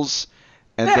symbols,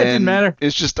 and then it didn't matter.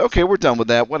 It's just okay, we're done with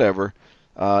that, whatever.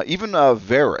 Even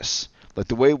Varys, like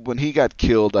the way when he got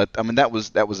killed, I mean that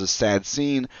was a sad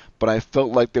scene, but I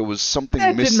felt like there was something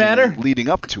missing leading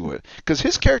up to it because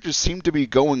his characters seemed to be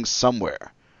going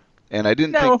somewhere. And I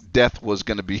didn't think death was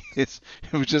going to be it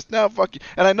was just, no, fuck you.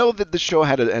 And I know that the show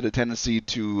had a tendency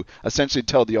to essentially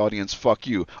tell the audience, fuck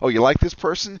you. Oh, you like this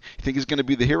person? You think he's going to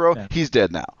be the hero? Yeah. He's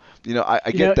dead now. You know,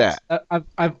 I get that.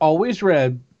 I've always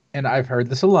read, and I've heard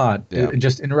this a lot,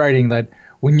 just in writing, that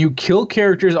when you kill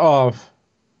characters off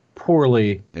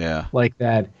poorly like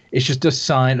that, it's just a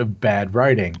sign of bad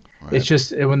writing. Right. It's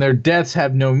just when their deaths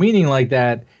have no meaning like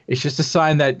that, it's just a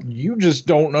sign that you just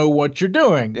don't know what you're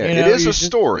doing. Yeah, it is a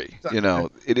story. You know,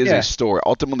 it is a story.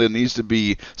 Ultimately, there needs to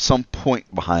be some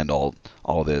point behind all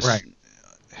this. Right.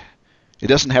 It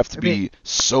doesn't have to be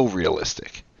so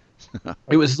realistic.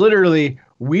 It was literally,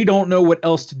 we don't know what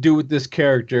else to do with this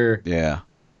character, Yeah.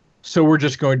 so we're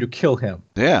just going to kill him.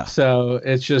 Yeah. So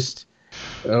it's just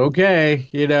okay,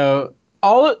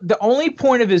 the only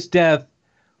point of his death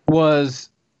was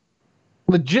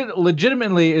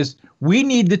legitimately is we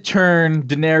need to turn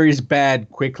Daenerys bad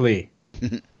quickly.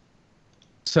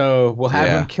 So we'll have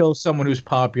him kill someone who's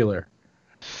popular.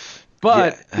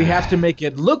 But we have to make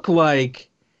it look like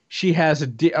she has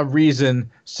a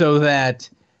reason so that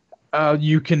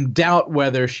you can doubt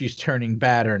whether she's turning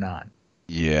bad or not.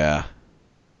 Yeah.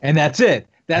 And that's it.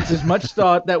 That's as much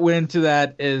thought that went into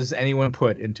that as anyone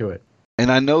put into it.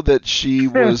 And I know that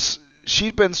she'd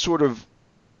been sort of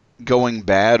going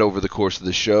bad over the course of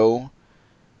the show,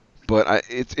 but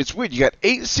it's weird. You got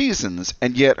 8 seasons,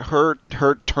 and yet her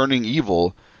turning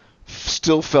evil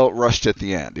still felt rushed at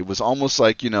the end. It was almost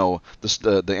like the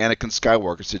Anakin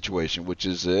Skywalker situation, which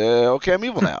is okay, I'm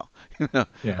evil now.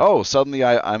 Yeah. Oh, suddenly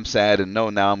I'm sad, and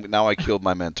now I killed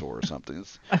my mentor or something.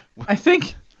 I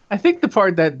think the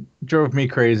part that drove me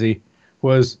crazy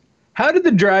was how did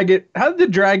the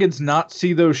dragons not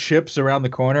see those ships around the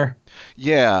corner?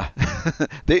 Yeah,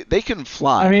 they can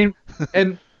fly. I mean,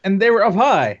 and they were up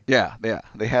high. Yeah,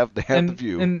 they have the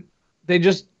view, and they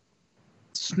just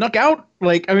snuck out.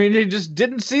 Like, I mean, they just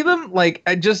didn't see them. Like,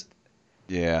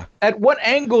 yeah. At what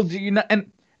angle do you not?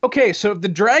 And okay, so if the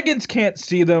dragons can't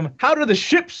see them, how do the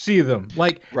ships see them?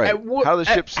 Like, right? How do the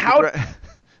ships?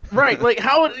 Right, like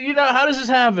how does this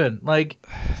happen? Like,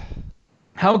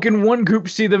 how can one group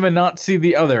see them and not see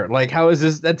the other? Like, how is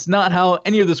this? That's not how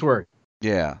any of this works.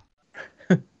 Yeah.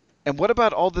 And what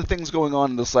about all the things going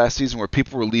on in this last season where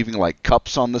people were leaving like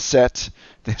cups on the set,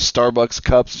 the Starbucks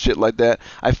cups, shit like that?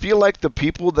 I feel like the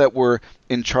people that were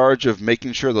in charge of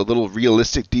making sure the little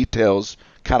realistic details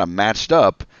kind of matched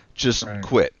up just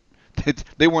quit.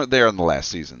 They weren't there in the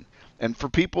last season. And for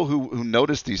people who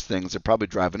notice these things, they're probably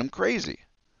driving them crazy.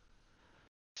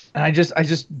 And I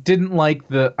just didn't like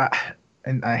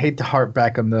and I hate to harp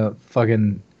back on the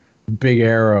fucking big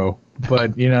arrow,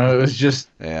 but it was just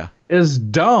it's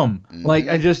dumb. Mm-hmm. Like,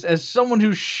 as someone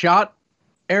who shot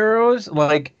arrows,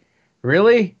 like,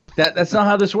 really? That's not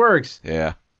how this works.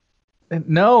 Yeah.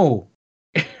 No.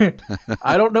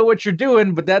 I don't know what you're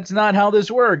doing, but that's not how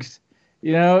this works.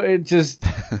 It just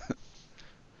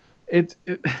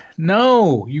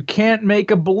no, you can't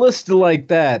make a ballista like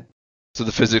that. So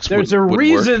the physics there's a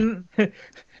reason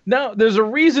no, there's a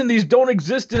reason these don't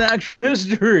exist in actual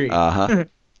history. Uh-huh.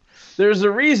 There's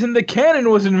a reason the cannon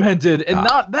was invented and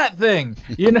not that thing.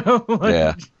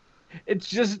 Yeah. It's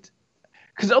just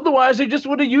because otherwise they just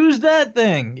would have used that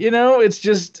thing.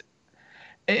 It's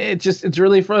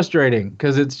really frustrating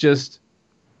because it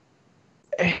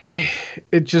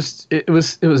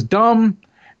was dumb,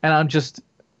 and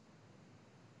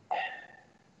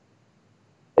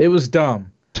it was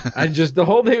dumb. The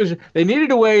whole thing was, they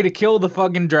needed a way to kill the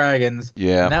fucking dragons.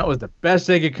 Yeah. And that was the best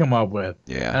they could come up with.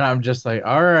 Yeah. And I'm just like,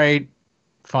 all right,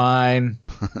 fine.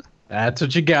 That's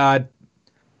what you got.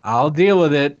 I'll deal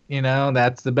with it.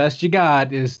 That's the best you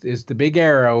got is the big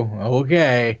arrow.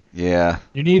 Okay. Yeah.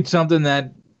 You need something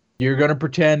that you're going to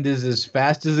pretend is as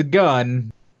fast as a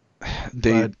gun.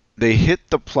 They hit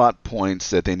the plot points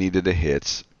that they needed to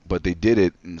hit, but they did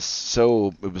it it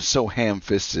was so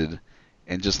ham-fisted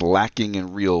and just lacking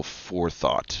in real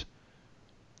forethought.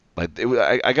 Like,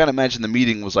 I gotta imagine the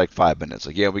meeting was like 5 minutes.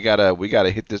 Like, yeah, we gotta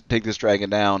take this dragon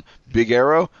down. Big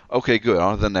arrow. Okay, good.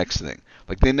 On to the next thing.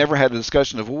 Like, they never had a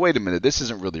discussion of, well, wait a minute, this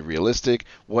isn't really realistic.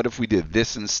 What if we did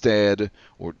this instead,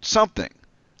 or something?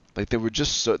 Like, they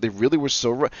really were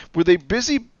so. Were they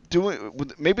busy doing?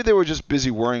 Maybe they were just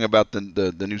busy worrying about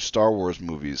the new Star Wars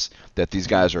movies that these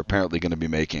guys are apparently going to be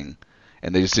making,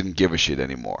 and they just didn't give a shit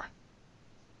anymore.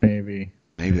 Maybe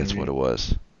that's what it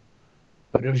was.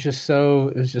 But it was just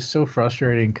so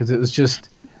frustrating because it's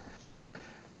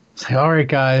like, all right,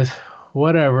 guys,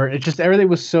 whatever. It just, everything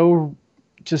was so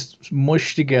just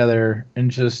mushed together,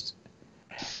 and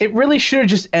it really should have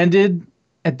just ended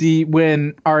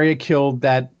when Arya killed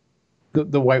the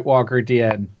White Walker at the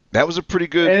end. That was a pretty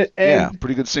good,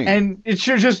 pretty good scene. And it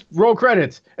should just roll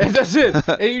credits, and that's it.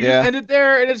 And you just end it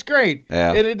there, and it's great.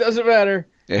 Yeah. And it doesn't matter.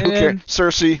 Yeah, who cares?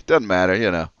 Cersei, doesn't matter,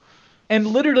 And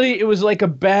literally, it was like a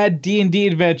bad D&D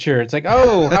adventure. It's like,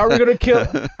 oh, how are we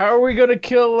gonna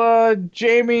kill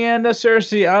Jaime and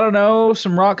Cersei? I don't know.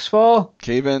 Some rocks fall.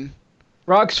 Cave in.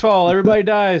 Rocks fall. Everybody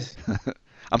dies.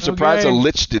 I'm surprised a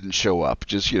lich didn't show up.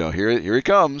 Just here he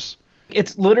comes.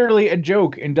 It's literally a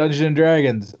joke in Dungeons and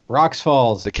Dragons. Rocks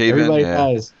falls. The cave Everybody in. Yeah.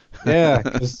 dies. Yeah,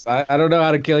 because I don't know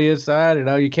how to kill you inside.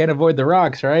 You can't avoid the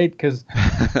rocks, right? Because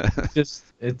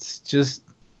it's just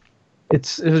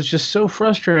it was just so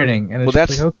frustrating, and Well,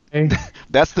 it's just like, okay,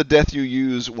 that's the death you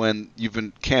use when you've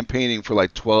been campaigning for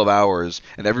like 12 hours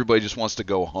and everybody just wants to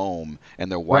go home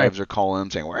and their right. wives are calling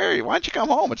them saying, "Where are you? Why don't you come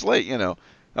home? It's late, you know."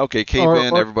 Okay, cave Or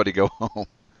in, or everybody go home.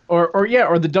 or yeah,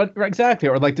 or the exactly,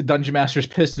 or like the dungeon master's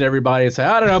pissed at everybody and say,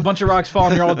 I don't know, a bunch of rocks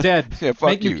falling, you're all dead. Yeah, Make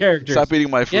fuck new you. Stop characters. eating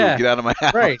my food. Yeah, Get out of my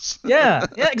right. house. Yeah,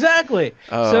 yeah, exactly.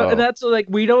 So, and Oh. that's like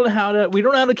we don't know how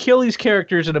to kill these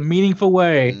characters in a meaningful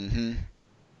way. Mhm.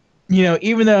 You know,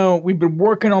 even though we've been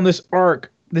working on this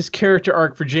arc, this character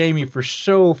arc for Jamie for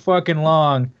so fucking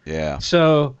long. Yeah.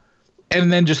 So,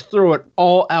 and then just throw it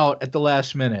all out at the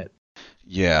last minute.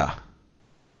 Yeah.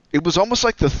 It was almost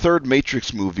like the third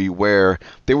Matrix movie where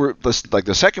they were like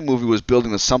the second movie was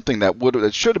building to something that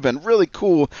should have been really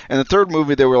cool, and the third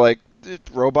movie they were like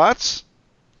robots.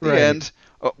 The Right. end.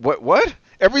 What?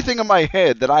 Everything in my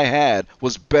head that I had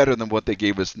was better than what they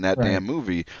gave us in that Right. damn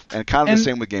movie, and kind of And the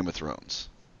same with Game of Thrones.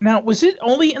 now, was it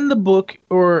only in the book,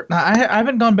 or now, I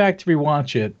haven't gone back to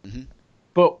rewatch it, Mhm.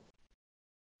 but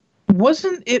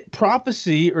wasn't it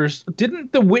prophecy, or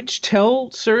didn't the witch tell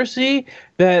Cersei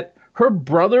that her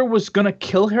brother was gonna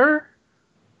kill her?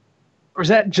 Or is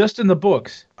that just in the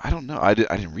books? I don't know. I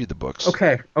didn't read the books.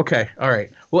 Okay, all right.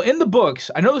 Well, in the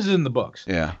books, I know this is in the books.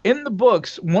 Yeah. In the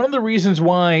books, one of the reasons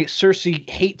why Cersei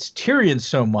hates Tyrion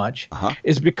so much Uh-huh.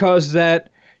 is because that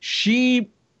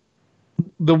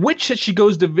the witch that she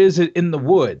goes to visit in the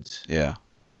woods, Yeah.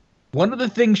 one of the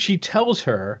things she tells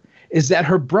her is that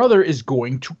her brother is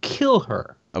going to kill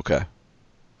her. Okay.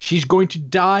 She's going to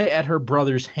die at her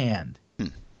brother's hand. Hmm.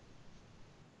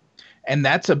 And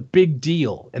that's a big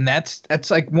deal. And that's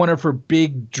like one of her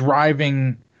big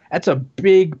driving, that's a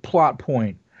big plot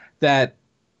point that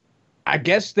I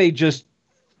guess they just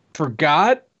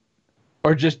forgot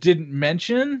or just didn't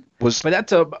mention. But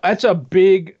that's a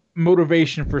big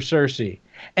motivation for Cersei.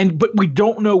 But we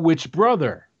don't know which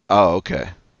brother. Oh, okay.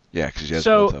 Yeah, because she has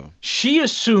both of So them. she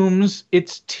assumes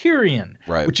it's Tyrion,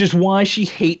 Right. which is why she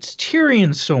hates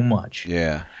Tyrion so much.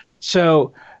 Yeah.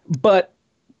 So, but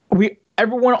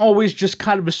everyone always just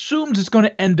kind of assumes it's going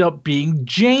to end up being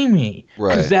Jamie,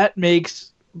 Right. because that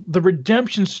makes the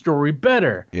redemption story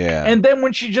better. Yeah. And then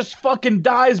when she just fucking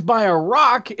dies by a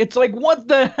rock, it's like, what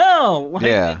the hell? Like,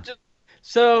 Yeah.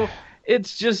 so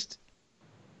it's just.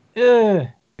 It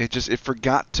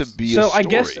forgot to be a So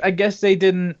story. I guess they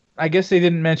didn't. I guess they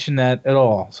didn't mention that at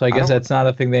all. So I guess that's not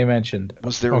a thing they mentioned.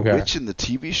 Was there a witch in the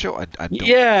TV show? I don't.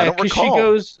 Yeah, I don't because recall. she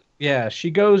goes. Yeah,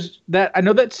 she goes. That I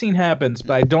know that scene happens,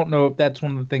 but I don't know if that's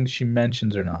one of the things she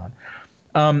mentions or not.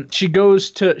 She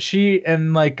goes to there's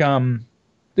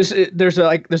a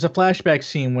flashback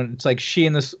scene when it's like she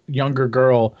and this younger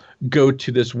girl go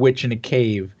to this witch in a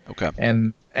cave. Okay.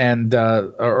 And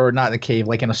or not in a cave,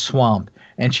 like in a swamp.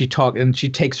 And she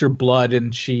takes her blood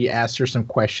and she asks her some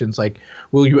questions like,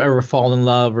 will you ever fall in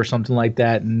love or something like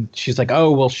that? And she's like,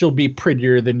 oh, well, she'll be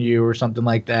prettier than you or something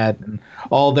like that. And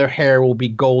all their hair will be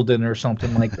golden or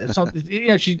something like that.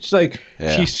 Something, she's like,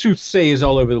 she soothsays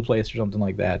all over the place or something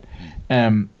like that.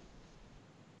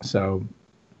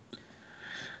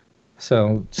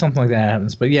 So something like that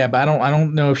happens. But yeah, but I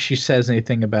don't know if she says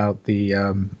anything about the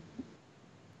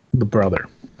brother.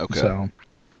 Okay. So,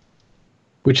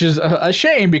 which is a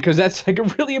shame because that's like a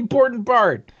really important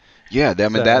part. Yeah, I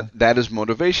mean that is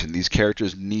motivation. These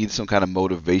characters need some kind of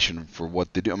motivation for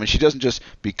what they do. I mean, she doesn't just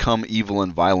become evil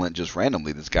and violent just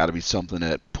randomly. There's got to be something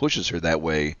that pushes her that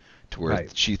way to where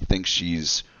she thinks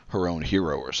she's her own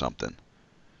hero or something.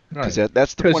 Because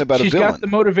that's the point about a villain. She's got the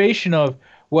motivation of,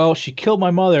 well, she killed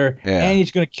my mother and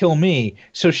he's going to kill me.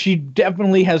 So she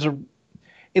definitely has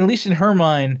at least in her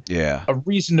mind, a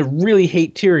reason to really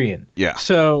hate Tyrion. Yeah.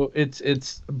 So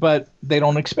but they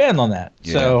don't expand on that.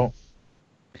 Yeah. So,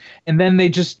 and then they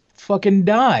just fucking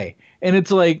die, and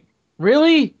it's like,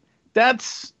 really?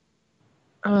 That's,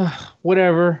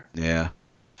 whatever. Yeah.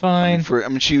 Fine.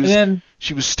 She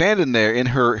was standing there in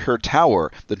her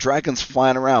tower. The dragon's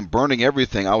flying around, burning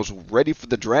everything. I was ready for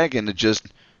the dragon to just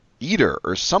eat her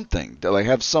or something, to like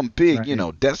have some big,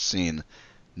 death scene.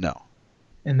 No.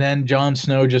 And then Jon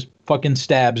Snow just fucking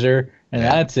stabs her, and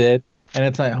that's it. And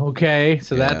it's like, okay,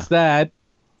 so that's that.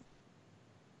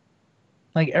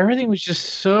 Like, everything was just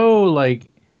so, like...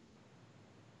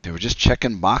 They were just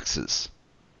checking boxes.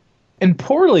 And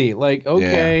poorly. Like,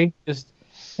 okay, just...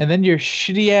 And then your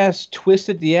shitty-ass twist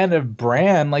at the end of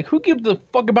Bran. Like, who gives a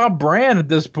fuck about Bran at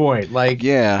this point? Like...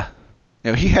 Yeah.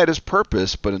 He had his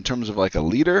purpose, but in terms of, like, a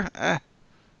leader, I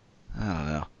don't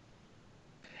know.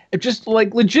 It just,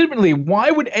 like, legitimately,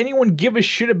 why would anyone give a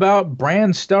shit about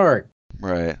Bran Stark?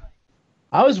 Right.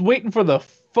 I was waiting for the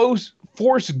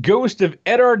force ghost of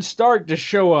Eddard Stark to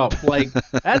show up. Like,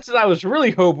 that's what I was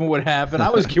really hoping would happen. I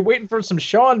was waiting for some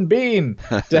Sean Bean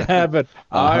to happen.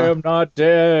 I am not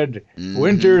dead.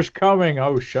 Winter's coming.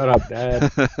 Oh, shut up,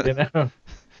 Dad. You know,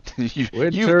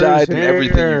 you've died in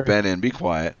everything you've been in. Be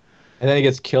quiet. And then he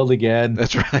gets killed again.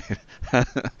 That's right.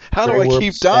 How do I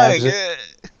keep dying?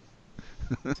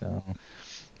 So.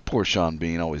 Poor Sean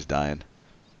Bean, always dying.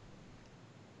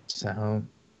 So.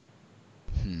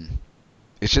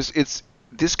 It's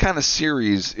this kind of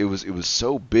series. It was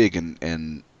so big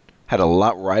and had a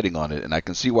lot riding on it, and I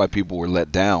can see why people were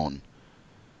let down.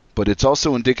 But it's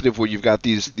also indicative where you've got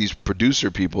these producer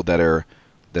people that are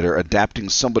adapting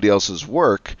somebody else's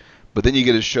work. But then you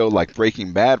get a show like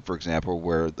Breaking Bad, for example,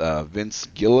 where Vince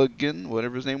Gilligan,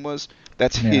 whatever his name was,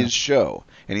 that's his show.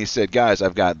 And he said, guys,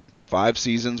 I've got 5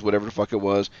 seasons, whatever the fuck it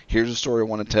was. Here's a story I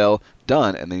want to tell.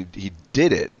 Done. And then he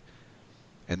did it.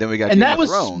 And then we got Game of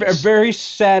Thrones. And that was a very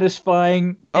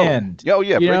satisfying end. Oh,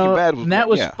 yeah. Breaking Bad was... And that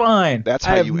was fine. That's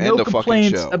how you end a fucking show. I have no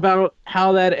complaints about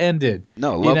how that ended.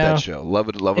 No, love that show. Love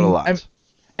it a lot.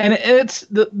 And it's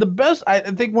the best... I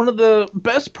think one of the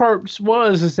best parts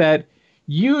is that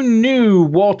you knew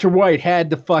Walter White had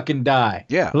to fucking die.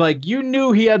 Yeah. Like, you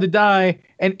knew he had to die,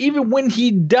 and even when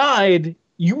he died,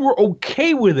 you were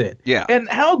okay with it. Yeah. And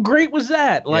how great was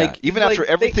that? Like, even after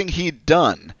everything he'd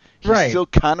done, he still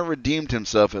kind of redeemed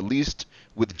himself, at least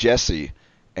with Jesse,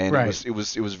 and it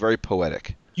was very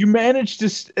poetic. You managed to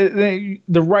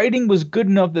the writing was good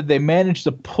enough that they managed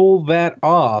to pull that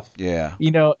off. Yeah. You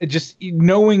know, just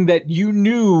knowing that you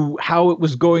knew how it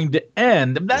was going to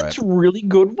end. That's really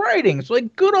good writing. It's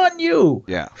like, good on you.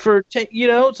 Yeah.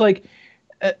 It's like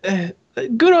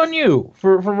good on you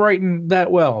for writing that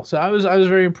well. So I was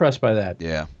very impressed by that.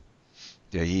 Yeah.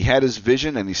 Yeah, he had his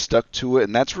vision and he stuck to it,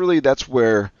 and that's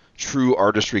where true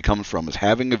artistry comes from, is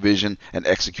having a vision and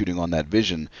executing on that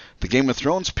vision. The Game of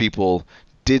Thrones people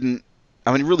didn't,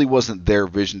 I mean, it really wasn't their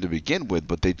vision to begin with,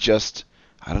 but they just,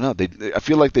 I don't know, I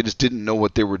feel like they just didn't know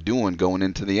what they were doing going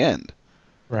into the end.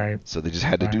 Right. So they just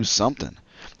had to do something.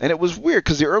 And it was weird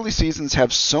because the early seasons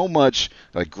have so much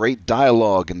like great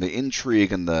dialogue and the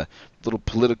intrigue and the little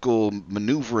political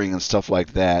maneuvering and stuff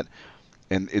like that.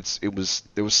 And there was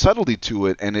subtlety to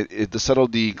it, and the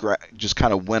subtlety just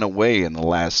kind of went away in the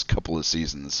last couple of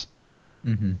seasons.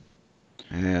 Mm-hmm.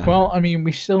 Yeah. Well, I mean,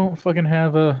 we still don't fucking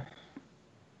have a.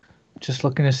 Just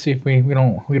looking to see if we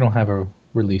don't have a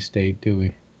release date, do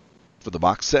we? For the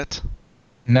box set?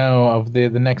 No, of the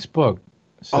next book.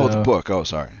 So, the book. Oh,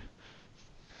 sorry.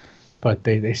 But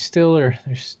they're still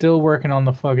working on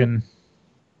the fucking.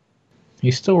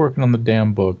 He's still working on the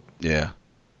damn book. Yeah.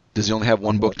 Does he only have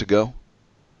one book to go?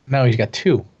 No, he's got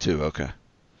 2. 2, okay.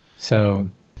 So.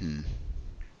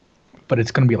 But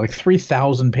it's going to be like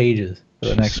 3,000 pages for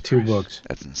the next 2 books.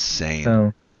 That's insane.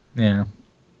 So, yeah.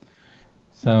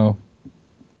 So.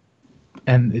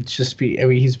 And it's just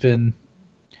he's been.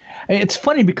 It's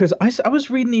funny because I was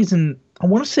reading these in, I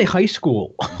want to say, high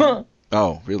school.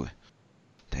 Oh, really?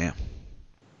 Damn.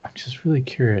 I'm just really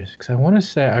curious because I want to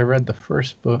say I read the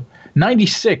first book,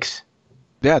 96.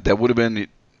 Yeah, that would have been.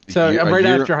 Right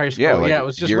after high school. Yeah, it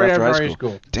was just right after high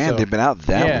school. Damn, they've been out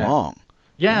that long.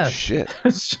 Yeah. Oh, shit.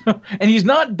 And he's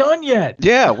not done yet.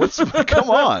 Yeah, come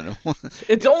on.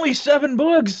 It's only 7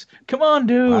 books. Come on,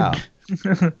 dude. Wow.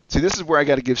 See, this is where I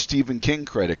got to give Stephen King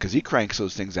credit because he cranks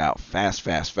those things out fast.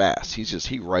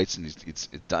 He writes and it's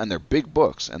done. They're big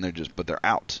books and they're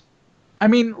out. I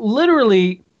mean,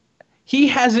 literally,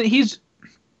 the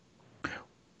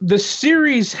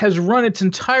series has run its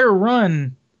entire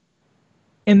run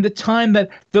in the time that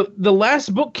the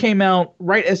last book came out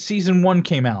right as season 1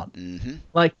 came out. Mm-hmm.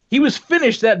 Like, he was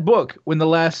finished that book when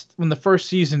the first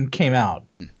season came out.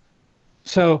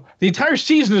 So the entire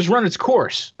season has run its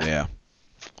course. Yeah.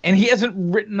 And he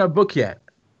hasn't written a book yet.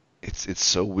 It's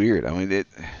so weird. I mean,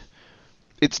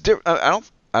 it's different. I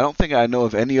don't think I know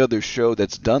of any other show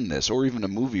that's done this, or even a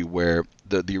movie where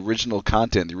the original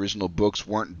content, the original books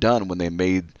weren't done when they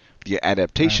made the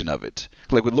adaptation of it.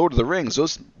 Like with Lord of the Rings,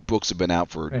 those books have been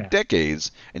out for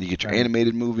decades, and you get your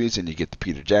animated movies and you get the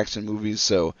Peter Jackson movies,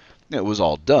 so it was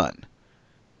all done.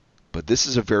 But this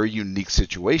is a very unique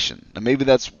situation, and maybe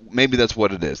that's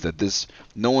what it is. That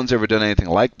no one's ever done anything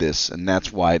like this, and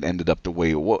that's why it ended up the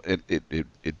way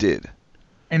it did.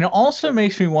 And it also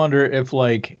makes me wonder if,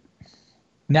 like,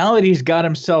 now that he's got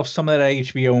himself some of that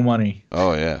HBO money.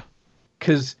 Oh yeah.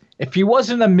 Because if he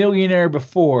wasn't a millionaire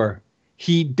before,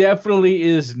 he definitely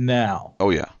is now.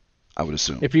 Oh yeah, I would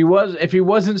assume. If he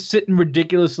wasn't sitting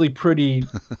ridiculously pretty,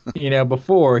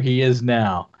 before, he is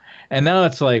now. And now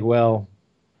it's like, well.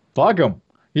 Fuck him.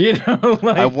 Like,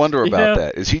 I wonder about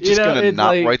that. Is he just going to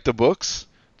not write the books?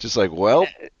 Just like, well,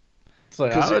 It's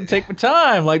like, I'm gonna take my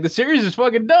time. Like the series is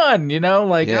fucking done, you know.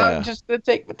 Like yeah. I'm just gonna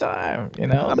take my time, you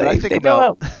know. I mean, I think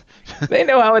about. They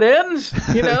know how it ends,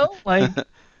 you know. Like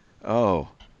Oh,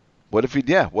 what if he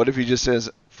just says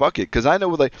fuck it? Because I know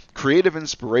like creative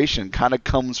inspiration kind of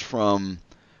comes from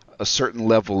a certain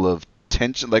level of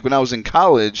tension. Like when I was in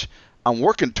college, I'm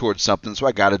working towards something, so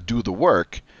I got to do the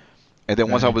work. And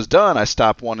then once I right, was done, I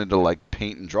stopped wanting to like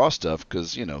paint and draw stuff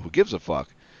because who gives a fuck?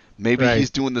 Maybe right, he's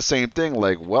doing the same thing.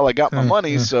 Like, well, I got my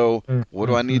money, so what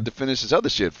do I need to finish this other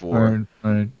shit for?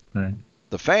 right.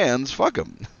 The fans, fuck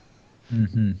them.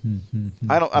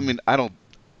 I don't. I mean, I don't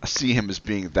see him as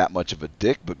being that much of a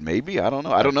dick, but maybe I don't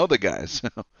know. I don't know the guys.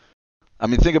 I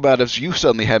mean, think about if you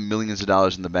suddenly had millions of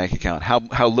dollars in the bank account,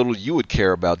 how little you would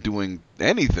care about doing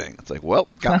anything. It's like, well,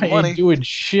 got I money. ain't doing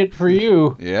shit for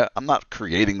you. Yeah, I'm not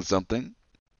creating something.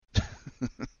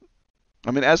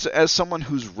 I mean, as someone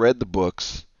who's read the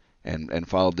books and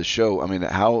followed the show, I mean,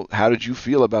 how did you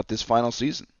feel about this final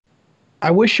season?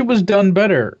 I wish it was done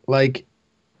better. Like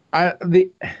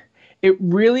it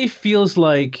really feels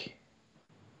like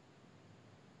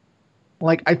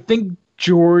I think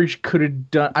George could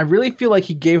have done. I really feel like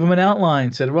he gave him an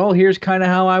outline. Said, "Well, here's kind of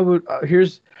how I would.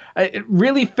 Here's." It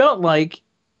really felt like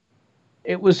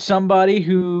it was somebody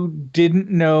who didn't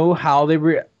know how they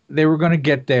were going to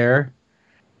get there,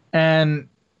 and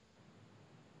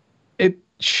it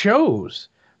shows.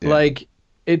 Yeah. Like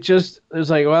it was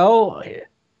like, well,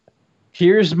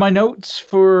 here's my notes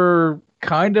for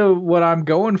kind of what I'm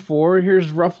going for.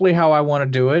 Here's roughly how I want to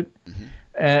do it. Mm-hmm.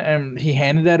 And he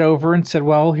handed that over and said,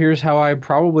 well, here's how I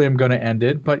probably am going to end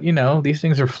it. But, these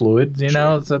things are fluid,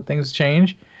 know, so things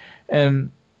change.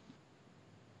 And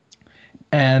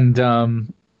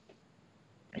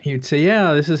he would say,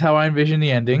 yeah, this is how I envision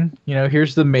the ending.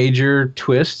 Here's the major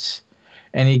twists.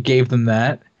 And he gave them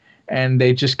that. And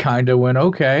they just kind of went,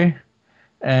 okay.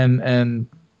 And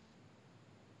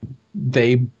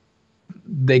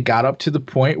they got up to the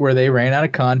point where they ran out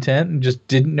of content and just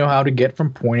didn't know how to get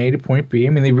from point A to point B. I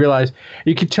mean, they realized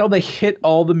you could tell they hit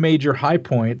all the major high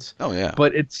points. Oh yeah.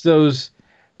 But it's those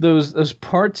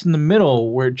parts in the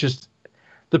middle where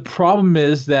the problem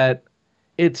is that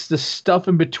it's the stuff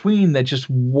in between that just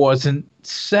wasn't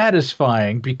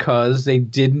satisfying because they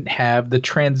didn't have the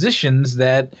transitions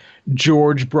that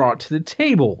George brought to the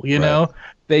table, you know?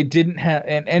 They didn't have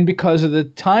and because of the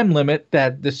time limit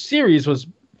that the series was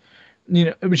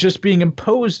it was just being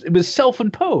imposed. It was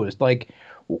self-imposed. Like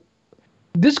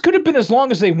this could have been as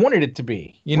long as they wanted it to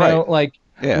be. Like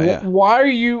why are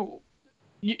you?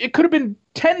 It could have been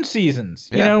 10 seasons.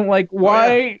 Like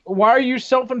why are you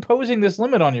self-imposing this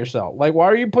limit on yourself? Like why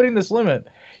are you putting this limit?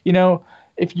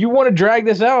 If you want to drag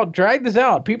this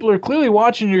out. People are clearly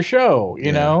watching your show.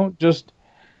 Just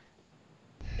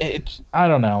it's I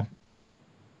don't know.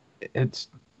 It's.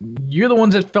 You're the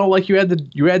ones that felt like you had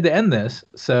to end this.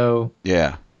 So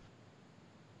yeah,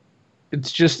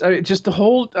 it's just the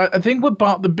whole. I think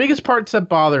the biggest parts that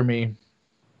bother me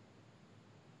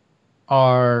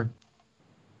are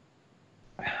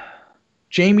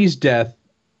Jaime's death,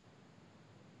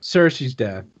 Cersei's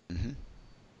death,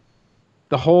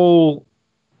 the whole.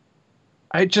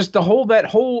 That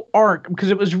whole arc, because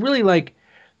it was really like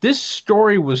this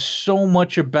story was so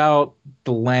much about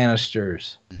the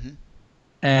Lannisters.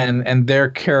 And their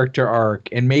character arc,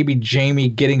 and maybe Jaime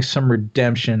getting some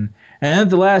redemption. And at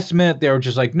the last minute, they were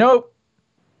just like, nope.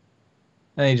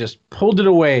 And they just pulled it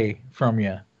away from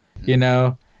you,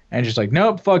 and just like,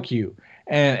 nope, fuck you.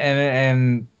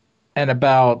 And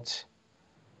about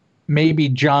maybe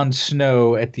Jon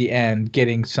Snow at the end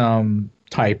getting some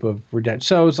type of redemption.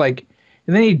 So it's like,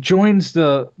 and then he joins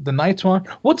the Night's Watch.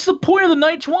 What's the point of the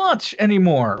Night's Watch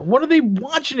anymore? What are they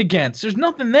watching against? There's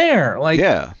nothing there. Like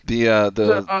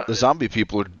the zombie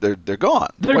people they're gone.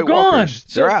 They're gone. Walkers,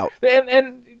 they're out.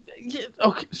 And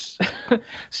okay,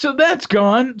 so that's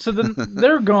gone. So then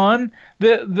they're gone.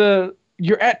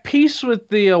 You're at peace with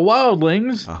the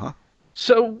wildlings.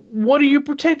 So what are you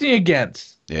protecting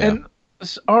against? Yeah. And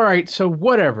all right. So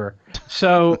whatever.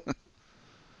 So.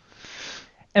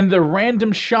 And the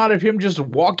random shot of him just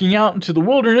walking out into the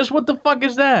wilderness, what the fuck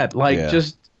is that? Like,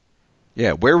 just...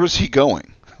 Yeah, where was he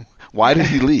going? Why did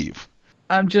he leave?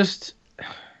 I mean,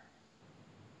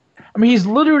 he's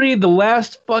literally the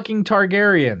last fucking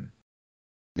Targaryen.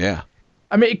 Yeah.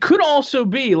 I mean, it could also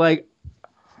be, like...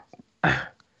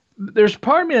 There's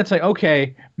part of me that's like,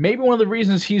 okay, maybe one of the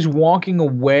reasons he's walking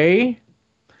away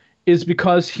is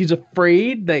because he's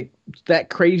afraid that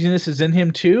craziness is in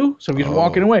him too, so he's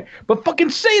walking away. But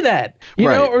fucking say that, you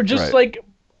know, or just like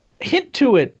hint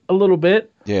to it a little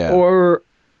bit. Yeah. Or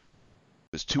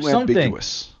it's too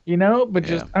ambiguous. But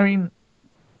just, I mean,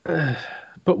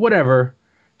 but whatever.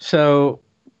 So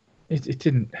it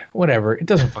didn't. Whatever. It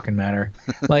doesn't fucking matter.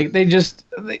 Like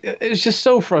it's just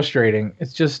so frustrating.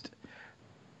 It's just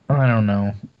I don't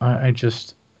know. I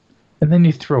just and then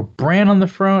you throw Bran on the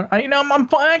throne. I'm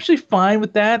actually fine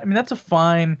with that. I mean, that's a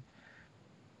fine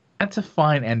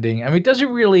ending. I mean, it doesn't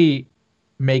really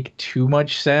make too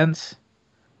much sense.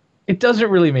 It doesn't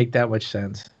really make that much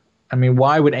sense. I mean,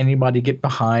 why would anybody get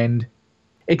behind?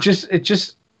 It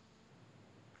just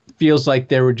feels like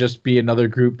there would just be another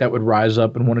group that would rise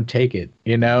up and want to take it.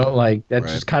 Like that's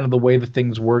Right. just kind of the way the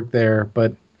things work there.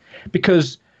 But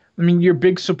because I mean, your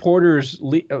big supporters,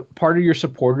 part of your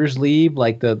supporters leave,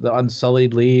 like the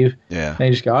Unsullied leave. Yeah.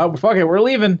 They just go, oh, fuck it, we're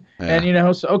leaving. Yeah.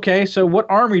 And so, okay, so what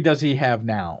army does he have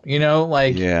now?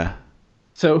 Like, Yeah.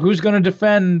 so who's going to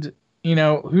defend?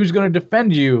 Who's going to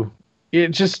defend you? It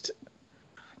just,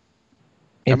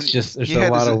 it's just there's a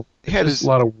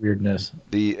lot of weirdness.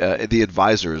 The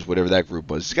advisors, whatever that group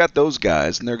was. He's got those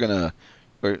guys, and they're gonna,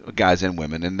 or guys and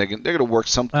women, and they're gonna work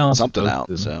something out.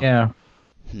 So Yeah.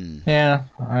 Yeah,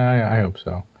 I hope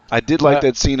so. I did like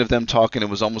that scene of them talking. It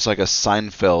was almost like a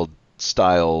Seinfeld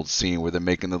style scene where they're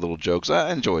making the little jokes.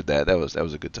 I enjoyed that. That was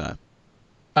a good time.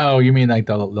 Oh, you mean like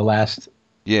the last?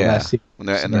 Yeah, last scene when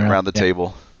they're around the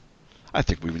table. I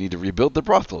think we need to rebuild the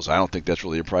brothels. I don't think that's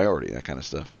really a priority. That kind of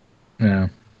stuff. Yeah.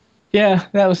 Yeah,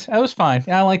 that was fine.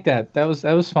 Yeah, I like that. That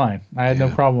was fine. I had no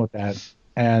problem with that.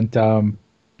 And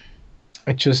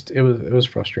it was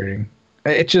frustrating.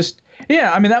 It just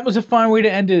I mean that was a fine way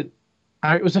to end it.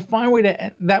 It was a fine way to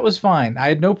end. That was fine. I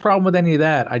had no problem with any of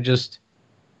that.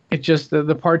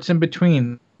 The parts in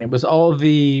between. It was all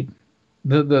the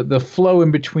flow in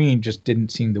between just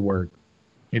didn't seem to work.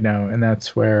 And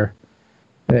that's where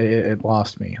it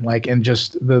lost me. Like, and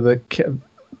just the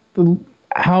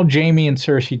how Jaime and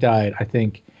Cersei died, I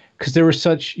think, because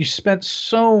you spent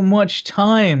so much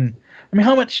time. I mean,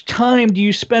 how much time do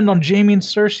you spend on Jaime and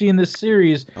Cersei in this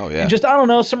series? Oh yeah. And just, I don't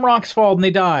know, some rocks fall and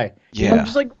they die. Yeah. I'm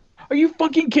just like, are you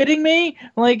fucking kidding me?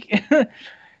 Like,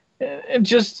 it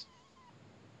just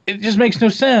makes no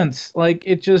sense. Like,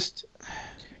 it just,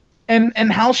 and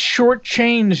how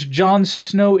shortchanged Jon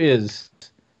Snow is,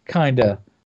 kinda.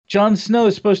 Jon Snow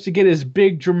is supposed to get his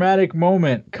big dramatic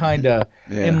moment, kinda,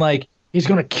 and like he's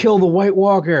gonna kill the White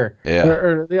Walker,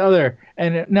 or the other,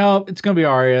 and no, it's gonna be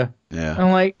Arya. Yeah.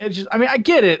 I'm like, it's just, I mean, I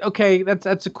get it. Okay,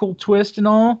 that's a cool twist and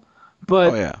all,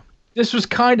 but this was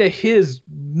kind of his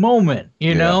moment,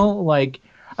 you know? Like,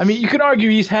 I mean, you could argue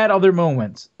he's had other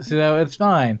moments, so it's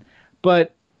fine.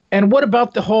 But and what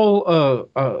about the whole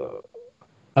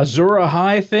Azor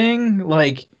Ahai thing?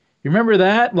 Like, you remember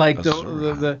that? Like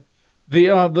the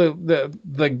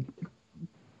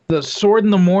sword in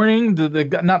the morning,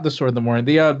 not the sword in the morning,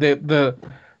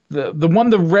 the one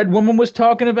the red woman was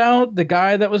talking about, the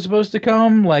guy that was supposed to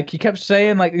come, like he kept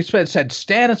saying, like he said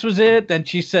Stannis was it, then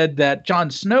she said that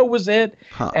Jon Snow was it,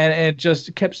 and it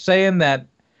just kept saying that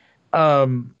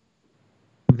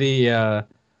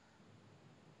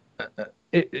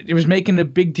it was making a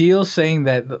big deal, saying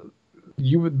that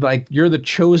you're the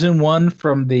chosen one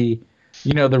from the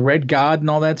Red God and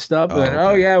all that stuff.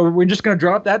 We're just gonna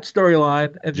drop that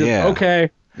storyline and just okay.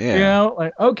 Yeah.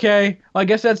 Like, okay, well, I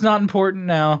guess that's not important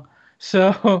now.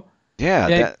 So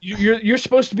you're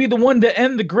supposed to be the one to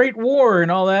end the Great War and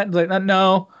all that. It's like,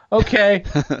 no, okay,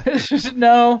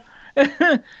 no.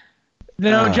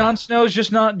 Jon Snow's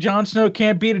just not. Jon Snow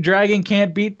can't beat a dragon.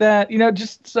 Can't beat that.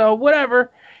 Just so whatever.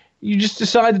 You just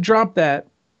decide to drop that.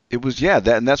 It was that,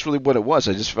 and that's really what it was.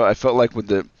 I felt like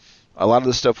with a lot of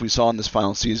the stuff we saw in this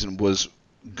final season was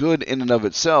good in and of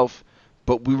itself.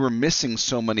 But we were missing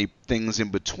so many things in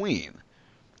between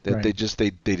that they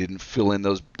didn't fill in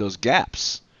those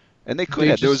gaps, and they could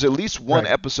have. There was at least one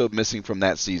episode missing from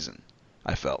that season.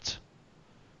 I felt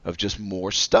of just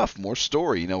more stuff, more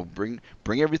story. Bring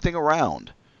everything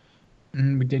around.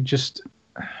 We did just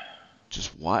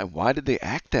why did they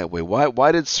act that way?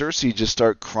 Why did Cersei just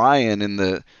start crying in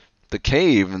the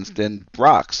cave and then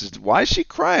rocks? Why is she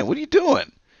crying? What are you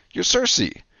doing? You're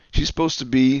Cersei. She's supposed to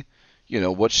be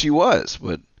what she was,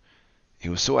 but he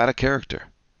was so out of character.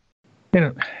 They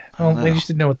just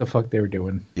didn't know what the fuck they were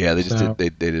doing. Yeah, they just they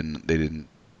didn't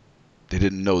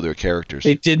know their characters.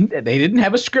 They didn't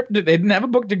have a script. They didn't have a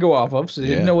book to go off of, so they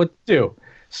didn't know what to do.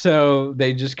 So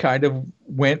they just kind of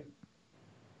went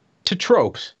to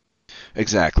tropes.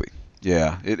 Exactly.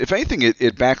 Yeah. If anything,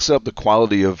 it backs up the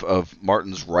quality of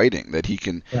Martin's writing, that he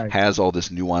has all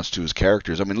this nuance to his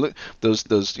characters. I mean, look, those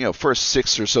first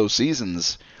 6 or so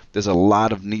seasons. There's a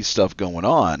lot of neat stuff going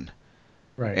on,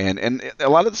 Right. And a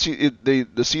lot of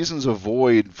the seasons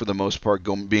avoid, for the most part,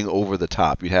 being over the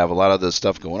top. You'd have a lot of this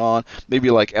stuff going on. Maybe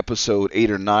like episode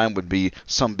 8 or 9 would be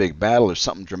some big battle or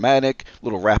something dramatic,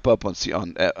 little wrap up on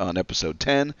episode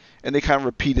 10, and they kind of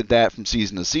repeated that from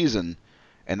season to season,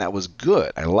 and that was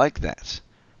good. I like that.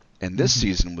 And this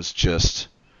season was just,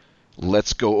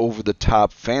 let's go over the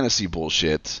top fantasy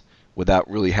bullshit without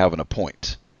really having a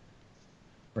point.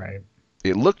 Right.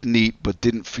 It looked neat, but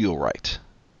didn't feel right.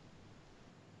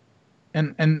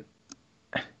 And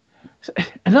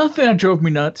another thing that drove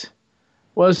me nuts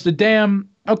was the damn,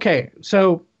 okay,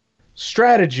 so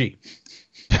strategy.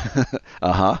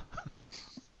 Uh-huh.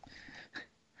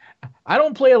 I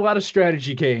don't play a lot of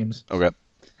strategy games. Okay.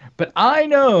 But I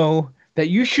know that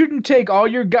you shouldn't take all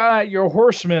your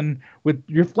horsemen with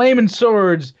your flaming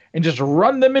swords and just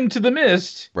run them into the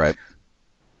mist. Right.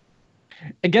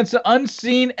 Against an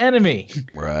unseen enemy.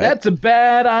 Right. That's a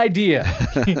bad idea.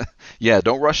 Yeah,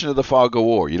 don't rush into the fog of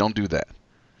war. You don't do that.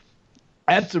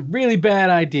 That's a really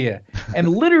bad idea. And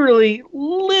literally,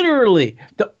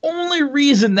 the only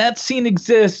reason that scene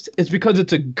exists is because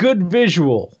it's a good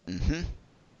visual. Mm-hmm.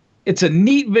 It's a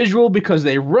neat visual because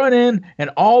they run in and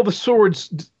all the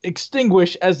swords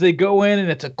extinguish as they go in,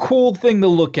 and it's a cool thing to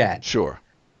look at. Sure.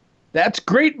 That's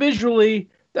great visually.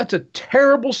 That's a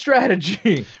terrible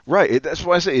strategy. Right. That's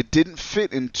why I say it didn't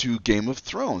fit into Game of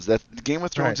Thrones. That Game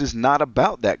of Thrones is not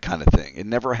about that kind of thing. It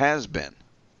never has been.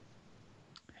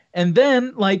 And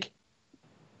then, like,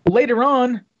 later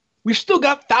on, we've still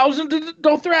got thousands of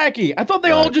Dothraki. I thought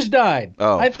they all just died.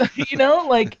 Oh.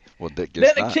 Like, Well, that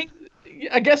gets then not.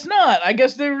 I guess not. I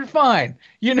guess they were fine.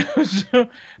 So,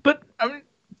 but I mean,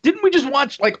 didn't we just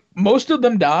watch like most of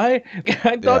them die?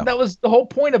 I thought that was the whole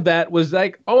point of that, was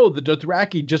like, oh, the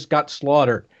Dothraki just got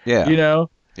slaughtered. Yeah.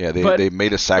 Yeah, they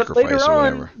made a sacrifice or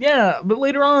whatever. But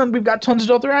later on, we've got tons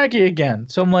of Dothraki again.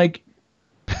 So I'm like,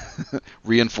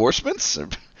 reinforcements?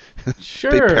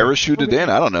 sure. They parachuted in.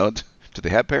 I don't know. Do they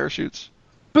have parachutes?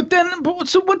 But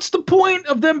so what's the point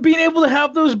of them being able to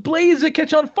have those blades that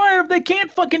catch on fire if they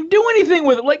can't fucking do anything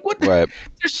with it? Like, what? Right.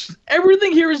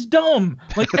 Everything here is dumb.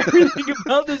 Like, everything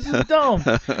about this is dumb.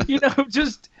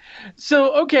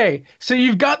 So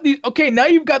you've got now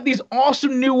you've got these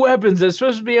awesome new weapons that's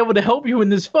supposed to be able to help you in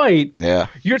this fight. Yeah.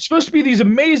 You're supposed to be these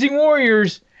amazing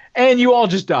warriors, and you all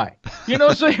just die.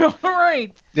 So all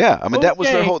right. Yeah, I mean, that was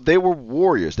their they were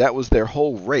warriors. That was their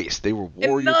whole race. They were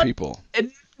warrior people.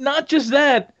 And not just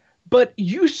that, but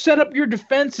you set up your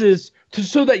defenses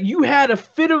so that you had a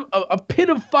pit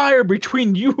of fire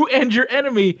between you and your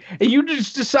enemy, and you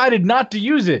just decided not to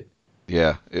use it.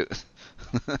 Yeah.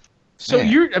 So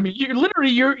your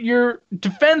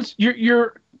defense,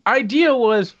 your idea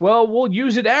was, well, we'll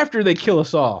use it after they kill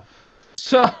us all.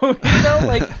 So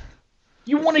like,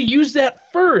 you want to use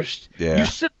that first. Yeah.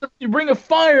 You bring a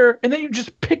fire, and then you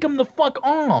just pick them the fuck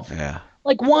off. Yeah.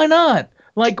 Like, why not?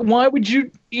 Like, why would you,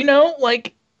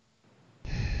 like,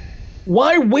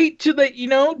 why wait till they,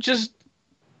 just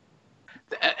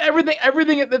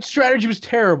everything, that strategy was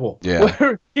terrible.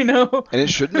 Yeah. And it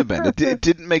shouldn't have been. It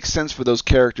didn't make sense for those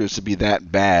characters to be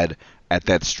that bad at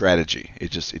that strategy.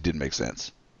 It didn't make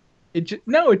sense.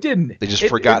 No, it didn't. They just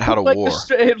forgot how to war.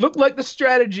 It looked like the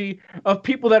strategy of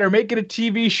people that are making a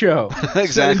TV show.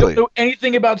 Exactly. So they don't know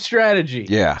anything about strategy.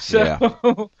 Yeah. Yeah.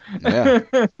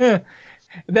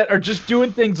 That are just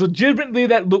doing things legitimately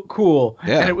that look cool.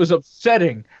 Yeah. And it was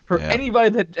upsetting for anybody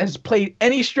that has played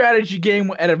any strategy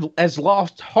game and has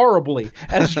lost horribly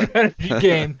at a strategy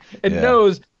game and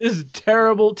knows this is a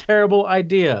terrible, terrible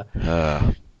idea.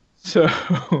 So,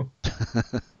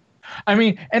 I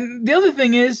mean, and the other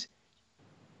thing is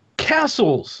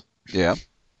castles. Yeah.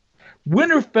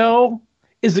 Winterfell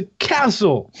is a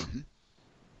castle. Mm-hmm.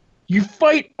 You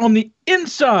fight on the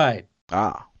inside.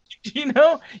 Ah. You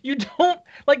don't,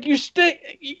 like,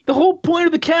 the whole point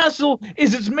of the castle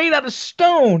is it's made out of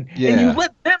stone, and you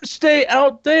let them stay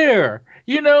out there,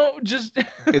 just.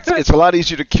 It's a lot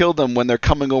easier to kill them when they're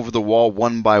coming over the wall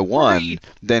one by one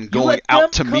than going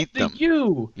out to meet them.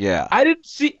 Yeah. I didn't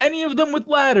see any of them with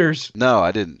ladders. No,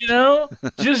 I didn't.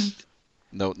 Just.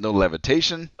 No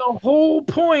levitation. The whole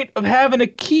point of having a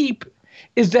keep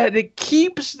is that it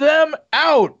keeps them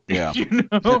out. Yeah.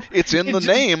 It's in the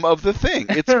name of the thing.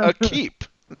 It's a keep.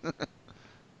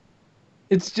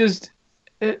 It's just,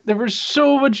 there was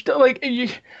so much, like,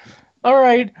 all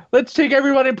right, let's take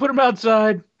everybody and put them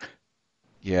outside.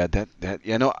 Yeah,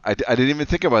 I didn't even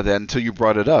think about that until you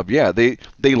brought it up. Yeah,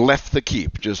 they left the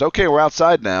keep. Just, okay, we're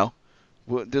outside now.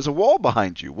 Well, there's a wall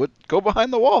behind you. Go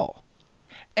behind the wall.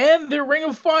 And their ring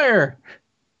of fire.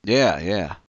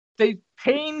 Yeah. They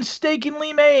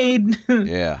painstakingly made.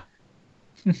 Yeah.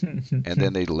 and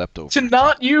then they leapt over. To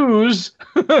not use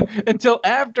until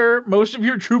after most of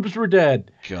your troops were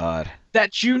dead. God.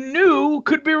 That you knew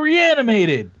could be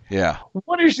reanimated. Yeah.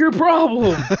 What is your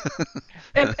problem?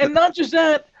 and not just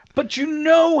that, but you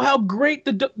know how great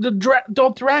the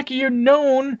Dothraki are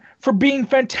known for being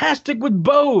fantastic with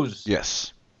bows.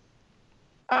 Yes.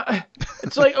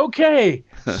 It's like, okay,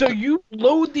 so you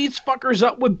load these fuckers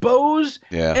up with bows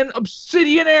and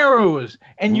obsidian arrows,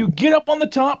 and you get up on the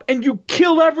top and you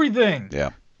kill everything.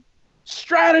 Yeah.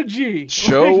 Strategy.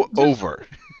 Show over.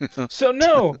 So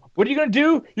no, what are you gonna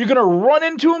do? You're gonna run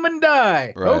into them and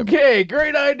die. Right. Okay,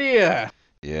 great idea.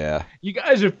 Yeah. You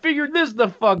guys have figured this the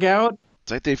fuck out.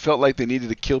 It's like they felt like they needed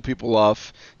to kill people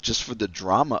off just for the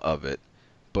drama of it,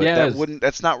 but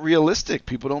that's not realistic.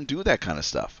 People don't do that kind of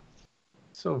stuff.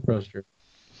 So frustrating.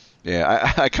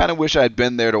 Yeah, I kind of wish I'd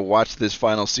been there to watch this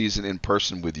final season in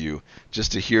person with you,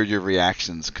 just to hear your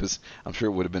reactions, because I'm sure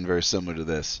it would have been very similar to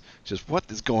this. Just, what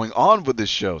is going on with this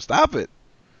show? Stop it.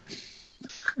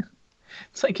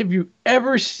 It's like, have you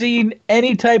ever seen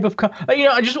any type of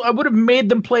I would have made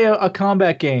them play a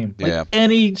combat game, like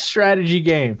any strategy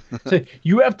game. So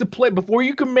you have to play before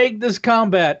you can make this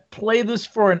combat. Play this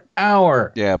for an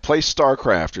hour. Yeah, play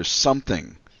StarCraft or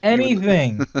something.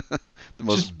 Anything. The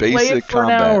most just basic play it for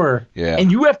combat. An hour. Yeah,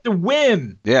 and you have to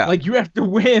win. Yeah, like you have to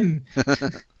win.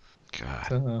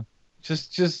 God.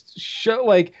 Just show,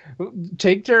 like,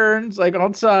 take turns, like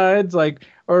on sides, like,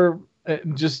 or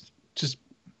just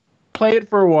play it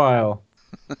for a while.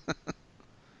 All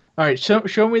right,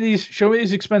 show me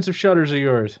these expensive shutters of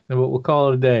yours, and we'll call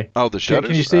it a day. Oh, the shutters.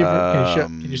 Can you see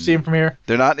them? Can you see them from here?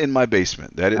 They're not in my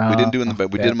basement. We didn't do in the.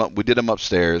 We did them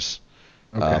upstairs.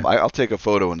 Okay. I'll take a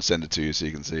photo and send it to you so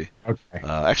you can see. Okay.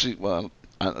 Actually, well,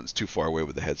 it's too far away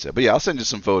with the headset, but yeah, I'll send you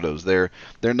some photos. They're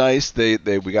nice. We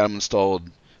got them installed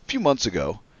a few months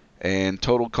ago, and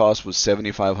total cost was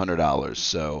 $7,500.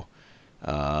 So,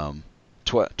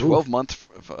 12-month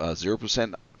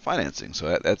 0% financing.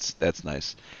 So that's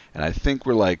nice. And I think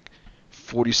we're like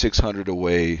 $4,600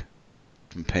 away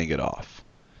from paying it off.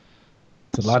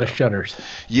 It's a lot of shutters.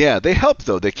 Yeah, they help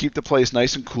though. They keep the place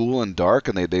nice and cool and dark,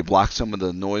 and they block some of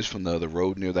the noise from the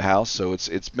road near the house. So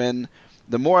it's been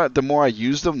the more I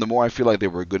use them, the more I feel like they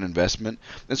were a good investment.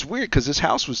 It's weird because this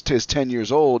house is 10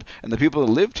 years old, and the people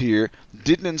that lived here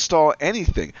didn't install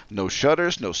anything. No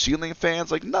shutters, no ceiling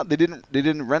fans, like no, they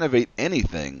didn't renovate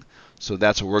anything. So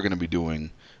that's what we're going to be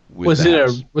doing with the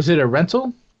house. Was it a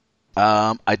rental?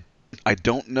 I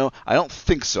don't know. I don't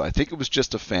think so. I think it was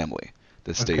just a family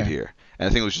that stayed here. And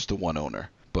I think it was just the one owner.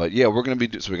 But yeah, we're going to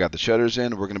be, so we got the shutters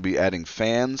in. We're going to be adding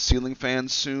fans, ceiling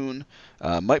fans soon.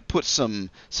 Might put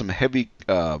some heavy,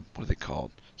 what are they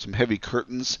called? Some heavy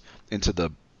curtains into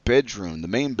the bedroom, the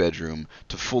main bedroom,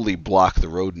 to fully block the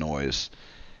road noise.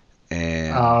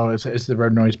 And is the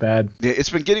road noise bad? Yeah, it's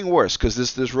been getting worse because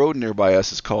this road nearby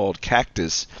us is called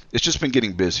Cactus. It's just been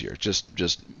getting busier,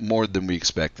 just more than we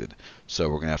expected. So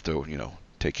we're going to have to,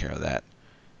 take care of that.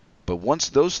 But once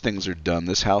those things are done,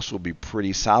 this house will be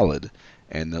pretty solid.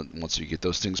 And then once you get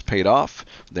those things paid off,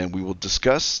 then we will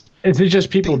discuss. Is it just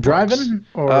people driving?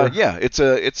 Or yeah, it's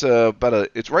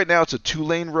right now it's a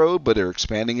 2-lane road, but they're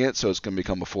expanding it, so it's going to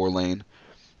become a 4-lane.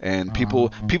 And people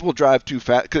drive too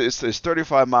fast because it's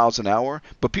 35 miles an hour,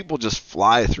 but people just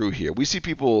fly through here. We see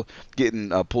people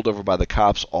getting pulled over by the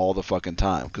cops all the fucking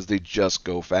time because they just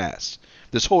go fast.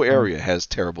 This whole area has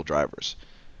terrible drivers.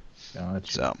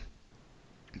 Gotcha. So.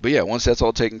 But yeah, once that's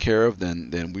all taken care of,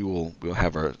 then we'll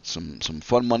have some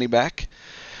fun money back,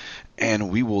 and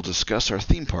we will discuss our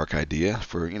theme park idea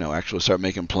for actually start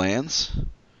making plans.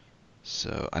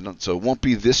 So it won't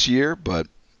be this year, but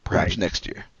perhaps next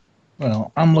year.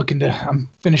 Well, I'm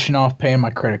finishing off paying my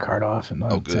credit card off, and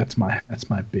that's my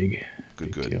big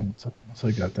good. deal. So once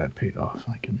I got that paid off,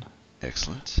 I can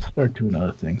start doing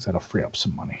other things that'll free up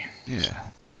some money. Yeah.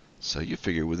 So you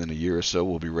figure within a year or so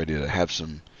we'll be ready to have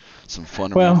some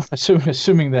fun. Well,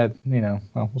 assuming that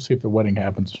we'll see if the wedding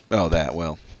happens. Oh, that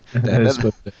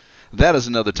is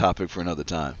another topic for another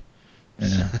time.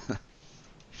 Yeah.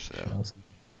 So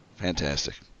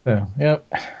fantastic. So, yep.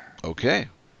 Okay.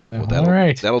 Well,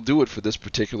 that'll do it for this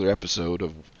particular episode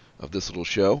of this little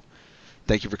show.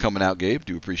 Thank you for coming out, Gabe.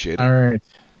 Do appreciate it. All right.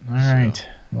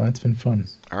 Well, it's been fun.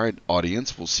 All right,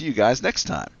 audience. We'll see you guys next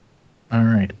time. All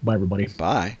right. Bye, everybody.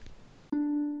 Bye.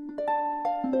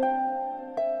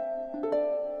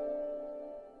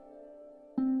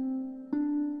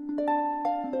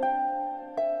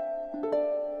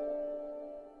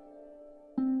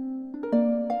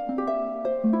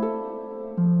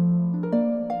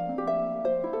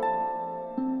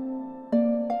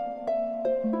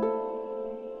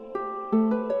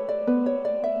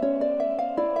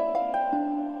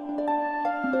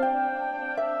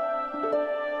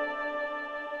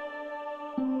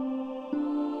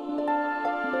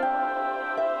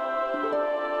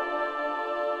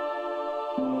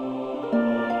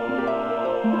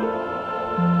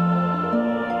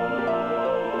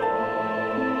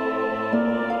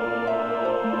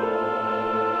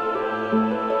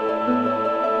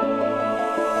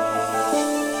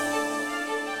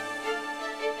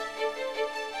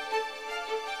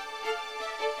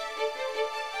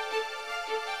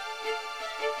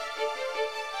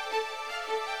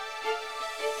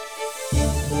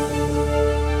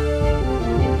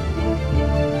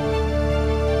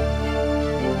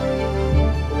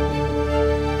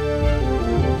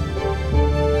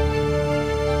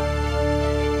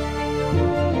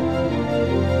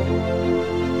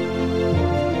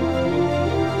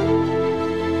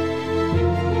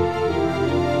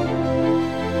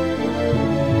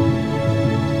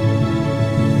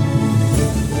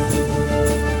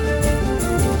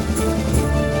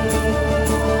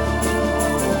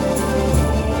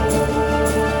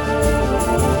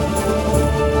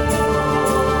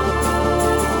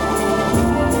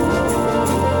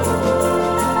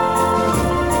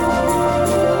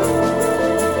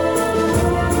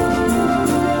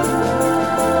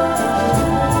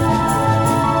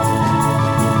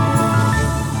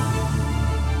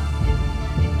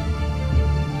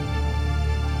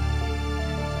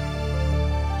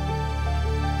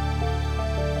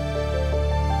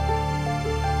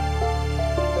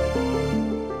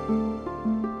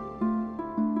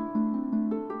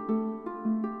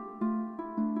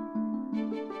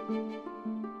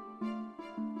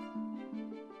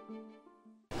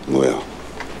 Well,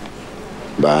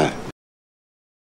 bye.